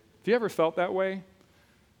there? Have you ever felt that way?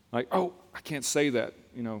 Like, oh, I can't say that,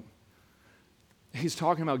 He's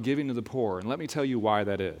talking about giving to the poor, and let me tell you why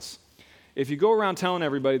that is. If you go around telling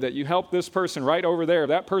everybody that you helped this person right over there,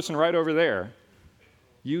 that person right over there,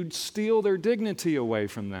 you'd steal their dignity away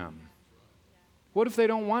from them. What if they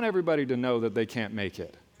don't want everybody to know that they can't make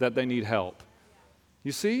it, that they need help?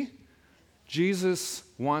 You see? Jesus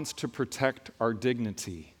wants to protect our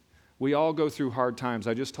dignity. We all go through hard times.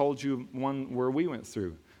 I just told you one where we went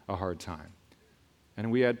through a hard time,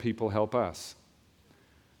 and we had people help us.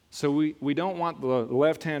 So we don't want the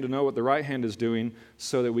left hand to know what the right hand is doing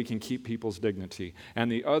so that we can keep people's dignity.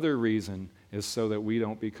 And the other reason is so that we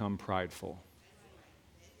don't become prideful.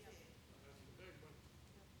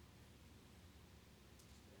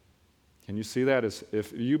 Can you see that? As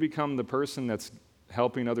if you become the person that's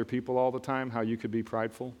helping other people all the time, how you could be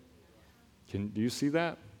prideful? Do you see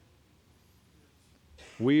that?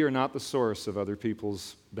 We are not the source of other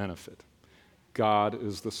people's benefit. God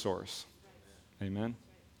is the source. Amen?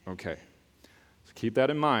 Okay. So keep that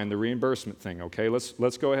in mind, the reimbursement thing, okay?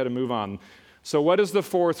 Let's go ahead and move on. So what is the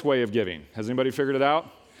fourth way of giving? Has anybody figured it out?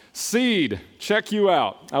 Seed. Check you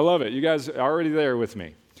out. I love it. You guys are already there with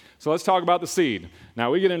me. So let's talk about the seed. Now,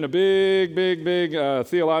 we get into big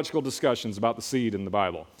theological discussions about the seed in the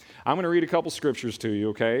Bible. I'm going to read a couple scriptures to you,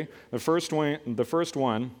 okay? The first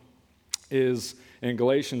one is in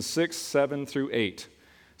Galatians 6, 7 through 8. It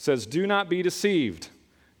says, "Do not be deceived.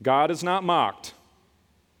 God is not mocked.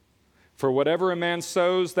 For whatever a man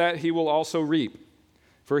sows, that he will also reap.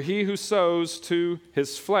 For he who sows to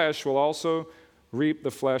his flesh will also reap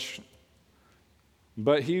the flesh.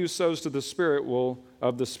 But he who sows to the Spirit will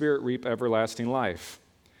of the Spirit reap everlasting life.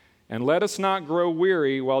 And let us not grow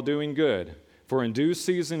weary while doing good, for in due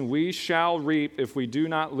season we shall reap if we do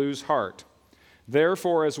not lose heart.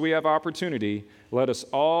 Therefore, as we have opportunity, let us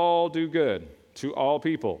all do good to all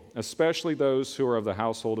people, especially those who are of the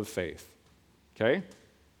household of faith." Okay?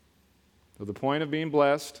 So the point of being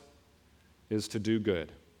blessed is to do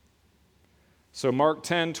good. So Mark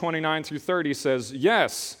 10, 29 through 30 says,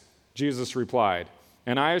 "Yes," Jesus replied,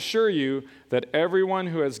 "and I assure you that everyone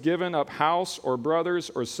who has given up house or brothers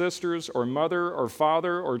or sisters or mother or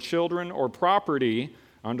father or children or property,"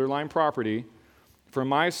 underline property, "for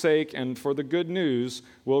my sake and for the good news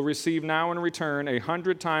will receive now in return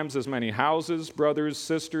 100 times as many houses, brothers,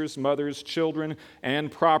 sisters, mothers, children,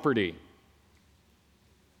 and property,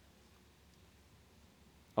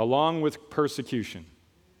 along with persecution."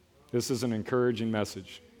 This is an encouraging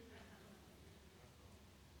message.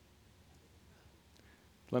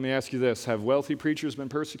 Let me ask you this. Have wealthy preachers been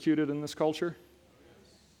persecuted in this culture?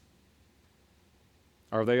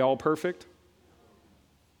 Are they all perfect?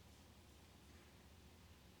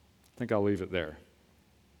 I think I'll leave it there.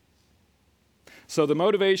 So the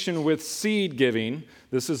motivation with seed giving,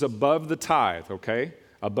 this is above the tithe, okay?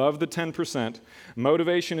 Above the 10%.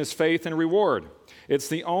 Motivation is faith and reward. It's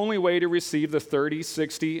the only way to receive the 30,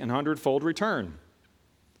 60, and 100-fold return.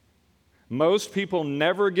 Most people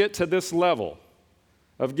never get to this level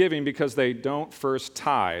of giving because they don't first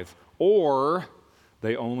tithe, or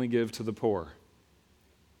they only give to the poor.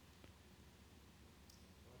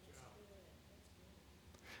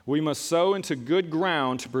 We must sow into good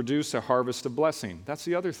ground to produce a harvest of blessing. That's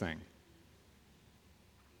the other thing.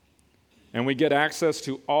 And we get access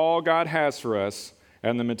to all God has for us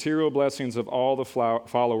and the material blessings of all the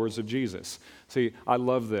followers of Jesus. See, I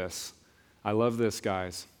love this. I love this,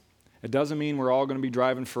 guys. It doesn't mean we're all going to be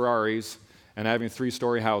driving Ferraris and having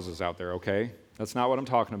 3-story houses out there, okay? That's not what I'm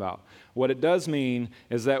talking about. What it does mean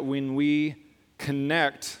is that when we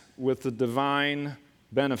connect with the divine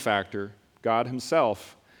benefactor, God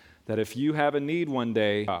himself, that if you have a need one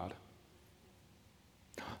day, God,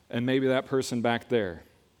 and maybe that person back there,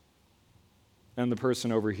 and the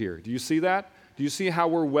person over here. Do you see that? Do you see how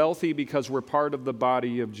we're wealthy because we're part of the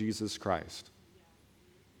body of Jesus Christ?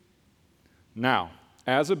 Now,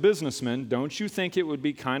 as a businessman, don't you think it would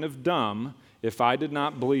be kind of dumb if I did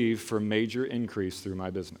not believe for major increase through my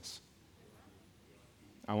business?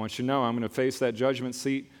 I want you to know I'm going to face that judgment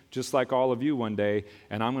seat just like all of you one day,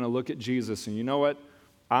 and I'm going to look at Jesus, and you know what?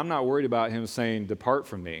 I'm not worried about him saying, "Depart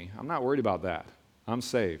from me." I'm not worried about that. I'm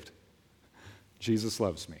saved. Jesus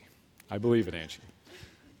loves me. I believe it, Angie.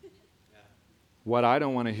 What I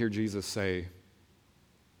don't want to hear Jesus say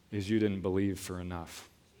is, "You didn't believe for enough."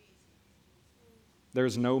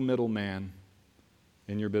 There's no middleman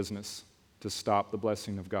in your business to stop the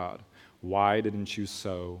blessing of God. Why didn't you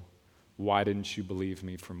sow? Why didn't you believe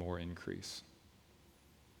me for more increase?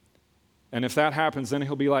 And if that happens, then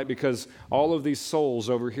he'll be like, because all of these souls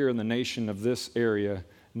over here in the nation of this area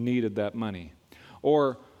needed that money.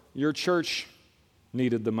 Or your church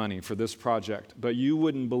needed the money for this project, but you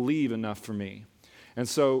wouldn't believe enough for me. And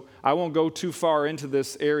so I won't go too far into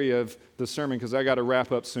this area of the sermon because I got to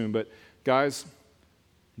wrap up soon. But guys,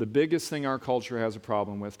 the biggest thing our culture has a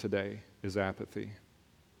problem with today is apathy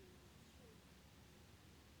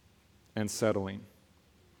and settling.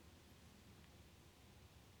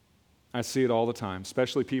 I see it all the time,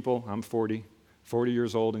 especially people, I'm 40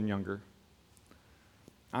 years old and younger.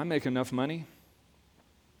 I make enough money.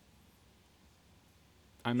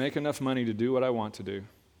 I make enough money to do what I want to do.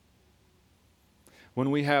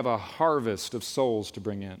 When we have a harvest of souls to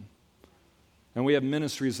bring in, and we have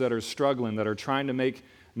ministries that are struggling, that are trying to make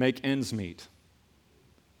ends meet,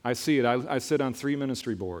 I see it. I sit on 3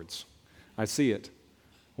 ministry boards. I see it.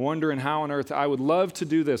 Wondering how on earth, I would love to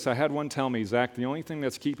do this. I had one tell me, "Zach, the only thing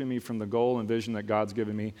that's keeping me from the goal and vision that God's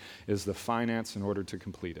given me is the finance in order to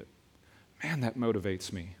complete it." Man, that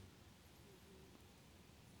motivates me.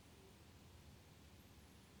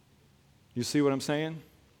 You see what I'm saying?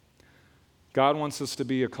 God wants us to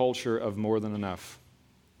be a culture of more than enough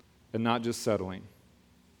and not just settling.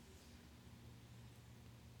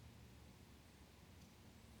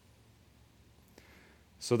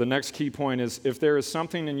 So the next key point is, if there is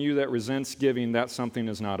something in you that resents giving, that something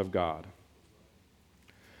is not of God.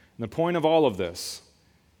 And the point of all of this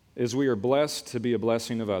is we are blessed to be a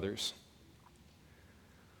blessing of others.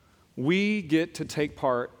 We get to take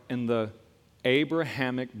part in the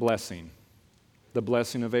Abrahamic blessing, the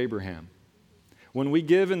blessing of Abraham. When we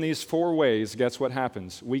give in these 4 ways, guess what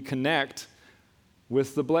happens? We connect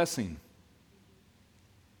with the blessing.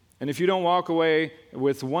 And if you don't walk away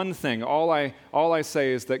with one thing, all I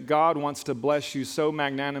say is that God wants to bless you so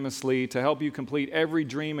magnanimously to help you complete every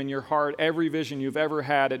dream in your heart, every vision you've ever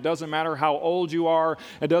had. It doesn't matter how old you are.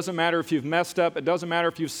 It doesn't matter if you've messed up. It doesn't matter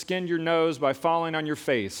if you've skinned your nose by falling on your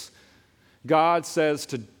face. God says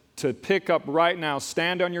to pick up right now,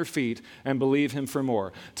 stand on your feet, and believe him for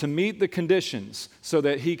more, to meet the conditions so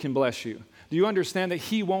that he can bless you. Do you understand that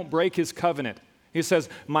he won't break his covenant? He says,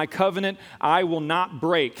 "My covenant I will not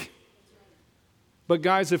break." But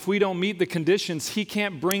guys, if we don't meet the conditions, he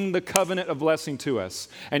can't bring the covenant of blessing to us.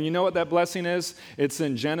 And you know what that blessing is? It's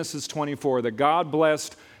in Genesis 24, that God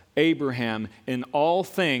blessed Abraham in all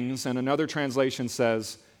things, and another translation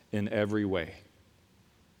says, in every way.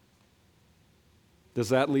 Does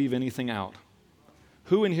that leave anything out?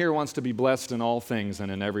 Who in here wants to be blessed in all things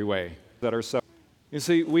and in every way that are suffering? You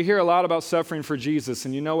see, we hear a lot about suffering for Jesus,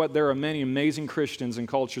 and you know what? There are many amazing Christians and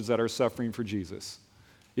cultures that are suffering for Jesus,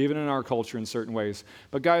 even in our culture in certain ways.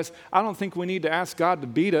 But guys, I don't think we need to ask God to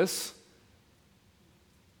beat us.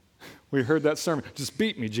 We heard that sermon, "Just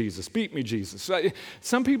beat me, Jesus, beat me, Jesus."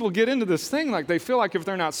 Some people get into this thing like they feel like if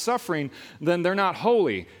they're not suffering, then they're not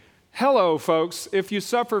holy. Hello, folks. If you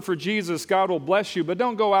suffer for Jesus, God will bless you, but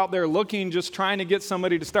don't go out there looking, just trying to get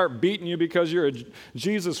somebody to start beating you because you're a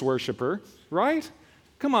Jesus worshiper, right?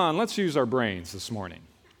 Come on, let's use our brains this morning.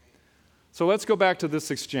 So let's go back to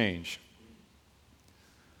this exchange.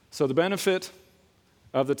 So the benefit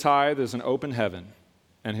of the tithe is an open heaven.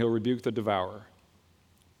 and he'll rebuke the devourer.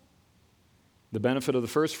 The benefit of the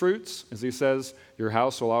first fruits, as he says, your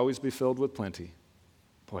house will always be filled with plenty.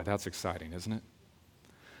 Boy, that's exciting, isn't it?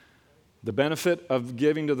 The benefit of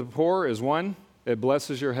giving to the poor is one, it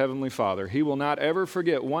blesses your heavenly Father. He will not ever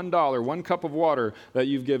forget $1, 1 cup of water that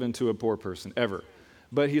you've given to a poor person, ever.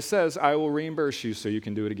 But he says, I will reimburse you so you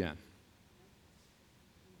can do it again.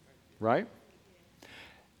 Right?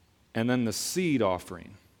 And then the seed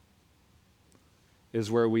offering is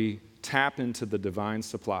where we tap into the divine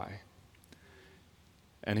supply.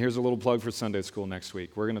 And here's a little plug for Sunday school next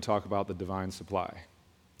week. We're going to talk about the divine supply.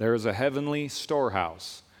 There is a heavenly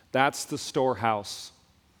storehouse. That's the storehouse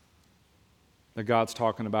that God's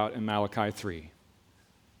talking about in Malachi 3.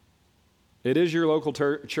 It is your local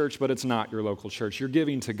church, but it's not your local church. You're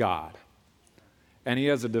giving to God. And he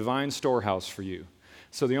has a divine storehouse for you.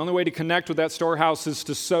 So the only way to connect with that storehouse is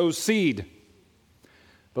to sow seed.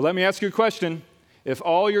 But let me ask you a question. If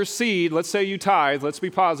all your seed, let's say you tithe, let's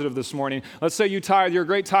be positive this morning. Let's say you tithe, you're a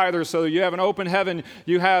great tither, so you have an open heaven,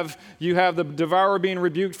 you have the devourer being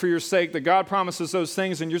rebuked for your sake, that God promises those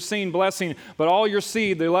things, and you're seeing blessing, but all your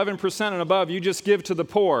seed, the 11% and above, you just give to the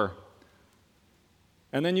poor.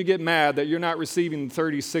 And then you get mad that you're not receiving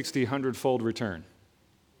 30, 60, 100-fold return.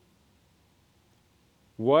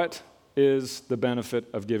 What is the benefit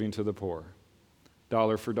of giving to the poor?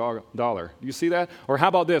 Dollar for dollar. Do you see that? Or how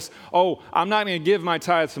about this? Oh, I'm not going to give my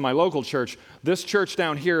tithes to my local church. This church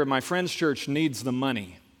down here, my friend's church, needs the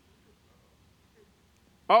money.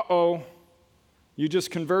 Uh-oh. You just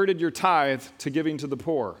converted your tithe to giving to the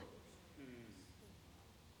poor.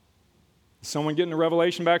 Someone getting a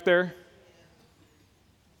revelation back there?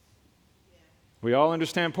 We all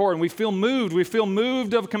understand poor, and we feel moved. We feel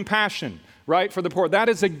moved of compassion, right, for the poor. That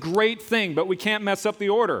is a great thing, but we can't mess up the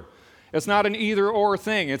order. It's not an either-or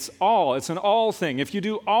thing. It's an all thing. If you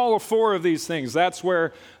do all 4 of these things, that's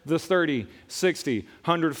where the 30, 60,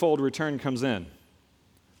 100-fold return comes in.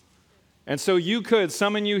 And so you could,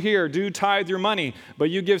 some of you here, do tithe your money, but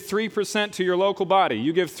you give 3% to your local body.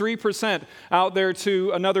 You give 3% out there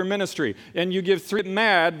to another ministry, and you give 3%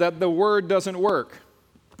 mad that the word doesn't work.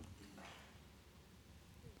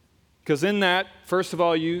 Because in that, first of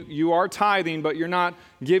all, you are tithing, but you're not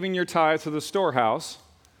giving your tithe to the storehouse.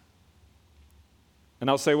 And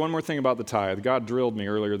I'll say one more thing about the tithe. God drilled me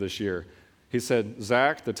earlier this year. He said,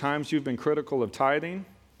 Zach, the times you've been critical of tithing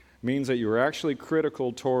means that you were actually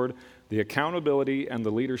critical toward the accountability and the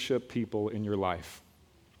leadership people in your life.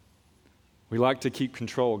 We like to keep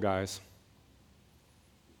control, guys.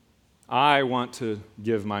 I want to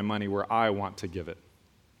give my money where I want to give it.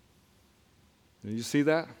 Did you see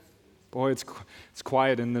that? Boy, it's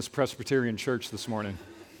quiet in this Presbyterian church this morning.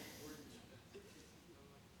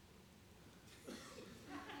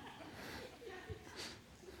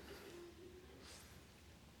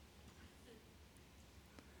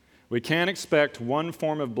 We can't expect one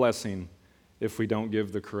form of blessing if we don't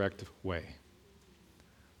give the correct way.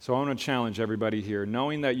 So I want to challenge everybody here,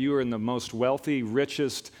 knowing that you are in the most wealthy,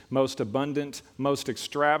 richest, most abundant, most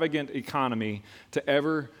extravagant economy to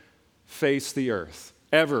ever face the earth.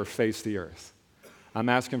 I'm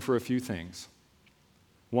asking for a few things.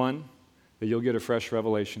 1, that you'll get a fresh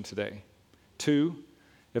revelation today. 2,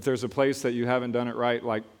 if there's a place that you haven't done it right,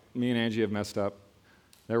 like me and Angie have messed up.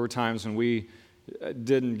 There were times when we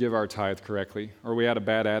didn't give our tithe correctly, or we had a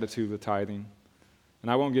bad attitude with tithing.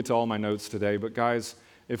 And I won't get to all my notes today, but guys,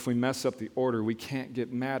 if we mess up the order, we can't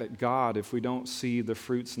get mad at God if we don't see the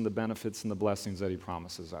fruits and the benefits and the blessings that he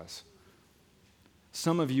promises us.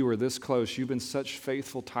 Some of you are this close. You've been such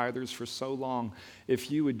faithful tithers for so long. If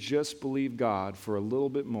you would just believe God for a little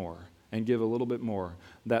bit more and give a little bit more,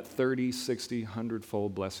 that 30, 60,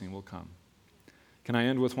 100-fold blessing will come. Can I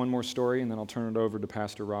end with one more story, and then I'll turn it over to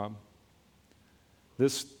Pastor Rob?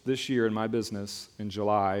 This year in my business, in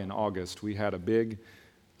July and August, we had a big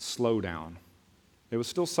slowdown. It was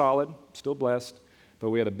still solid, still blessed, but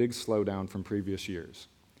we had a big slowdown from previous years.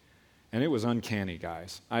 And it was uncanny,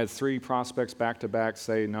 guys. I had 3 prospects back-to-back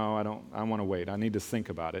say, no, I want to wait. I need to think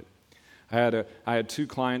about it. I had 2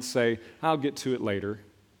 clients say, I'll get to it later,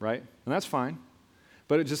 right? And that's fine.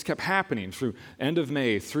 But it just kept happening through end of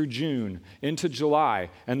May, through June, into July,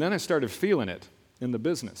 and then I started feeling it in the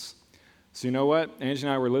business. So you know what? Angie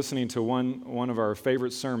and I were listening to one of our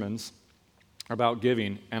favorite sermons about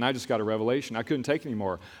giving, and I just got a revelation. I couldn't take it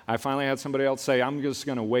anymore. I finally had somebody else say, I'm just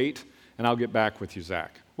going to wait, and I'll get back with you,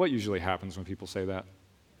 Zach. What usually happens when people say that?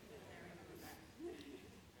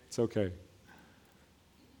 It's okay.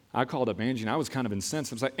 I called up Angie, and I was kind of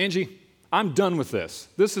incensed. I was like, Angie, I'm done with this.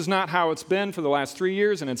 This is not how it's been for the last 3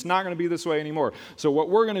 years, and it's not going to be this way anymore. So what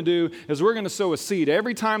we're going to do is we're going to sow a seed.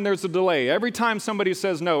 Every time there's a delay, every time somebody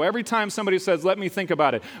says no, every time somebody says, let me think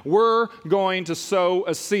about it, we're going to sow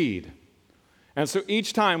a seed. And so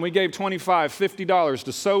each time we gave $25, $50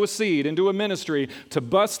 to sow a seed into a ministry to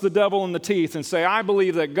bust the devil in the teeth and say, I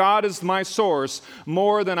believe that God is my source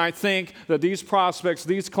more than I think that these prospects,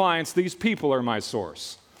 these clients, these people are my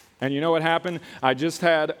source. And you know what happened? I just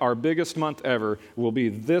had our biggest month ever, will be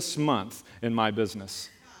this month in my business.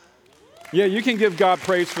 Yeah, you can give God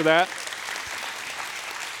praise for that.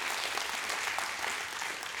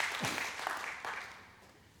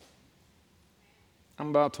 I'm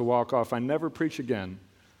about to walk off. I never preach again.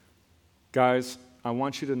 Guys, I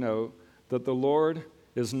want you to know that the Lord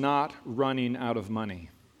is not running out of money.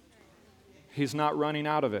 He's not running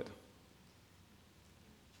out of it.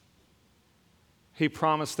 He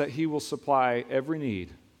promised that He will supply every need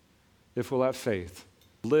if we'll have faith.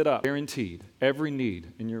 Lit up, guaranteed, every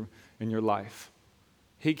need in your life.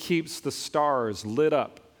 He keeps the stars lit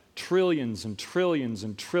up, trillions and trillions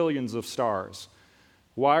and trillions of stars.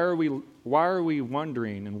 Why are we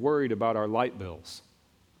wondering and worried about our light bills?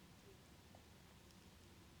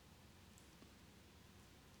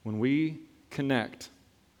 When we connect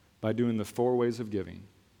by doing the 4 ways of giving,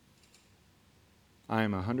 I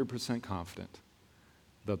am 100% confident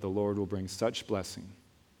that the Lord will bring such blessing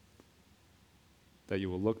that you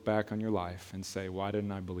will look back on your life and say, why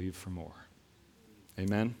didn't I believe for more?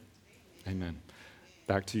 Amen? Amen.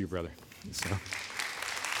 Back to you, brother. So.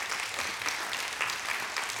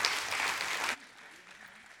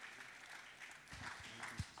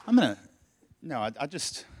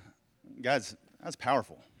 Guys, that's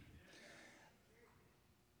powerful.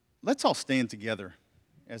 Let's all stand together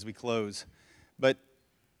as we close. But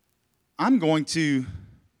I'm going to,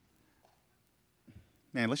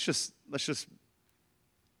 let's just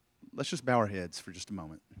bow our heads for just a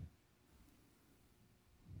moment.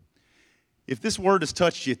 If this word has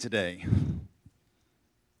touched you today,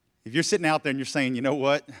 if you're sitting out there and you're saying, you know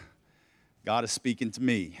what, God is speaking to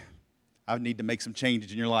me, I need to make some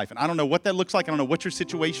changes in your life. And I don't know what that looks like. I don't know what your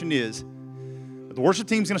situation is. But the worship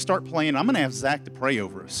team's going to start playing. I'm going to ask Zach to pray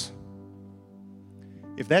over us.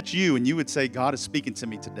 If that's you and you would say, God is speaking to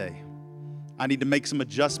me today, I need to make some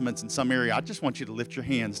adjustments in some area, I just want you to lift your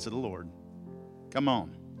hands to the Lord. Come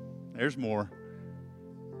on. There's more.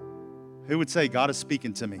 Who would say, God is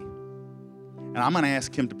speaking to me? And I'm going to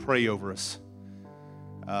ask Him to pray over us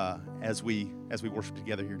as we worship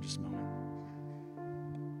together here in just a moment.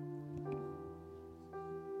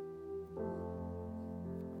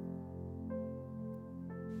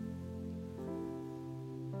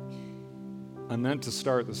 I meant to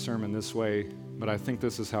start the sermon this way, but I think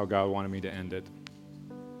this is how God wanted me to end it.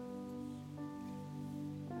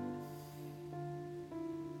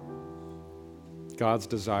 God's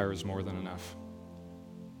desire is more than enough.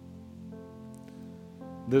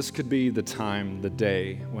 This could be the time, the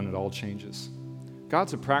day, when it all changes.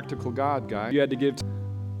 God's a practical God, guys. You had to give.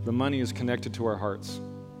 The money is connected to our hearts.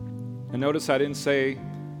 And notice I didn't say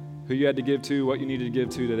who you had to give to, what you needed to give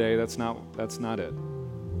to today. That's not it.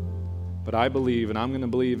 But I believe, and I'm going to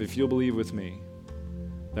believe, if you'll believe with me,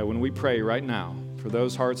 that when we pray right now, for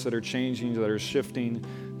those hearts that are changing, that are shifting,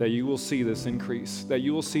 that you will see this increase, that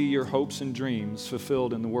you will see your hopes and dreams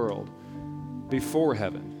fulfilled in the world before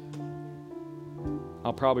heaven.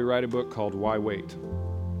 I'll probably write a book called Why Wait?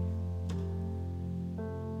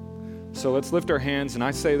 So let's lift our hands, and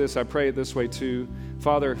I say this, I pray it this way too.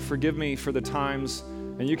 Father, forgive me for the times,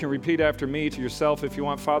 and you can repeat after me to yourself if you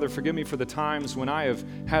want. Father, forgive me for the times when I have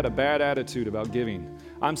had a bad attitude about giving.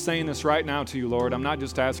 I'm saying this right now to you, Lord. I'm not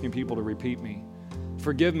just asking people to repeat me.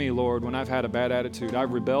 Forgive me, Lord, when I've had a bad attitude.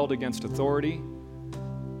 I've rebelled against authority.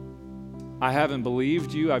 I haven't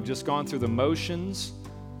believed you. I've just gone through the motions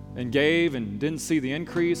and gave and didn't see the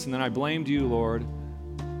increase, and then I blamed you, Lord,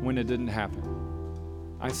 when it didn't happen.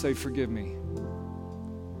 I say, forgive me.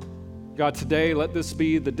 God, today, let this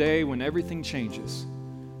be the day when everything changes.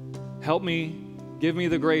 Help me, give me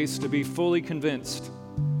the grace to be fully convinced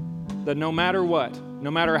that no matter what, no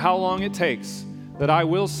matter how long it takes, that I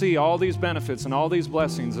will see all these benefits and all these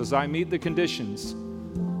blessings as I meet the conditions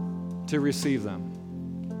to receive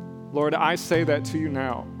them. Lord, I say that to you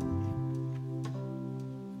now.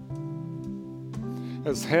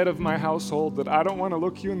 As head of my household, that I don't want to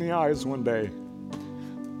look you in the eyes one day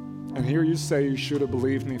and hear you say you should have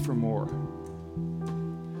believed me for more.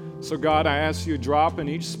 So God, I ask you to drop in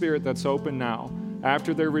each spirit that's open now,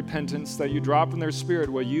 after their repentance, that you drop in their spirit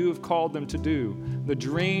what you have called them to do the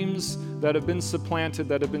dreams that have been supplanted,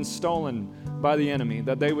 that have been stolen by the enemy,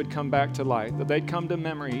 that they would come back to light, that they'd come to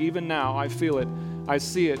memory. Even now, I feel it, I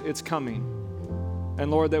see it, it's coming.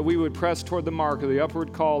 And Lord, that we would press toward the mark of the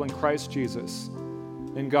upward call in Christ Jesus.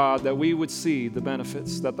 And God, that we would see the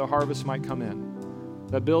benefits, that the harvest might come in,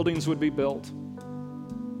 that buildings would be built,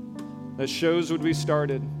 that shows would be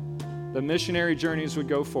started, that missionary journeys would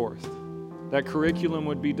go forth, that curriculum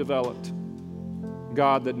would be developed,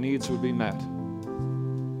 God, that needs would be met.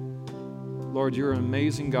 Lord, you're an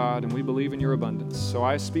amazing God, and we believe in your abundance. So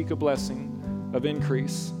I speak a blessing of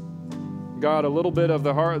increase. God, a little bit of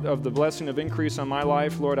the blessing of increase on my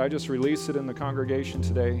life, Lord, I just release it in the congregation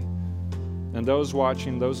today. And those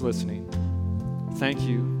watching, those listening, thank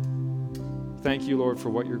you. Thank you, Lord, for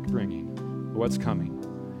what you're bringing, what's coming.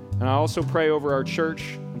 And I also pray over our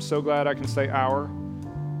church. I'm so glad I can say our.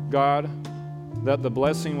 God, that the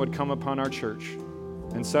blessing would come upon our church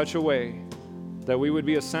in such a way that we would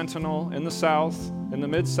be a sentinel in the South, in the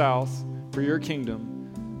Mid-South, for your kingdom,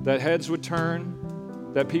 that heads would turn,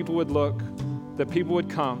 that people would look, that people would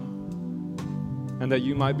come, and that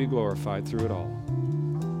you might be glorified through it all.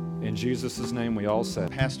 In Jesus' name, we all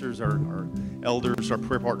said. Pastors, our elders, our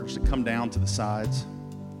prayer partners to come down to the sides.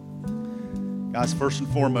 Guys, first and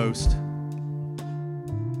foremost,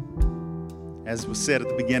 as was said at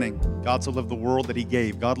the beginning, God so loved the world that he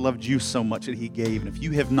gave. God loved you so much that he gave. And if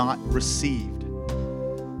you have not received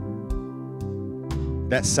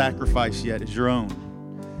that sacrifice yet as your own,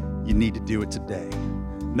 you need to do it today.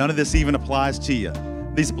 None of this even applies to you.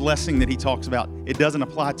 This blessing that he talks about, it doesn't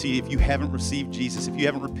apply to you if you haven't received Jesus, if you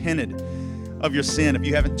haven't repented of your sin, if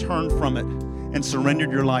you haven't turned from it and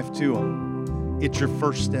surrendered your life to him. It's your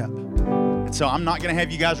first step. And so I'm not going to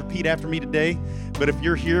have you guys repeat after me today, but if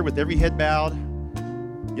you're here with every head bowed,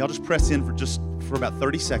 y'all just press in for about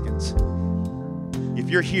 30 seconds. If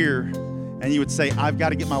you're here and you would say, I've got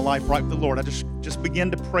to get my life right with the Lord, I just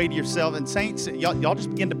begin to pray to yourself. And saints, y'all just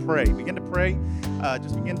begin to pray. Begin to pray.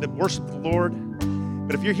 Just begin to worship the Lord.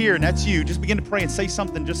 But if you're here and that's you, just begin to pray and say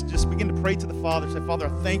something. Just begin to pray to the Father. Say, Father, I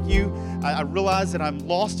thank you. I realize that I'm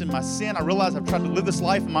lost in my sin. I realize I've tried to live this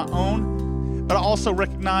life on my own. But I also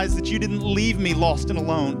recognize that you didn't leave me lost and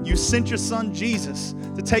alone. You sent your son, Jesus,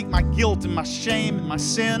 to take my guilt and my shame and my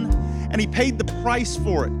sin. And he paid the price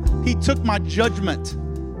for it. He took my judgment.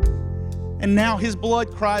 And now his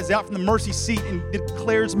blood cries out from the mercy seat and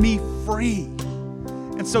declares me free.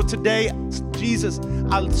 And so today, Jesus,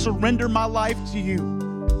 I surrender my life to you.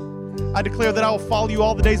 I declare that I will follow you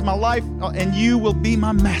all the days of my life, and you will be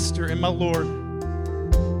my master and my Lord.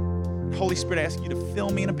 Holy Spirit, I ask you to fill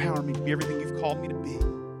me and empower me to be everything you've called me to be.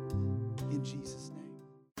 In Jesus' name.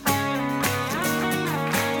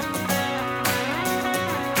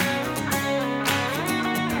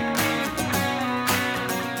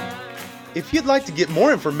 If you'd like to get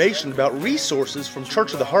more information about resources from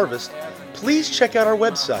Church of the Harvest, please check out our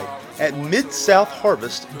website at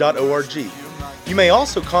midsouthharvest.org. You may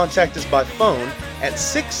also contact us by phone at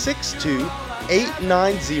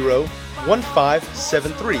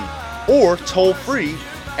 662-890-1573 or toll free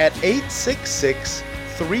at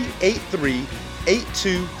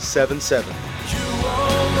 866-383-8277.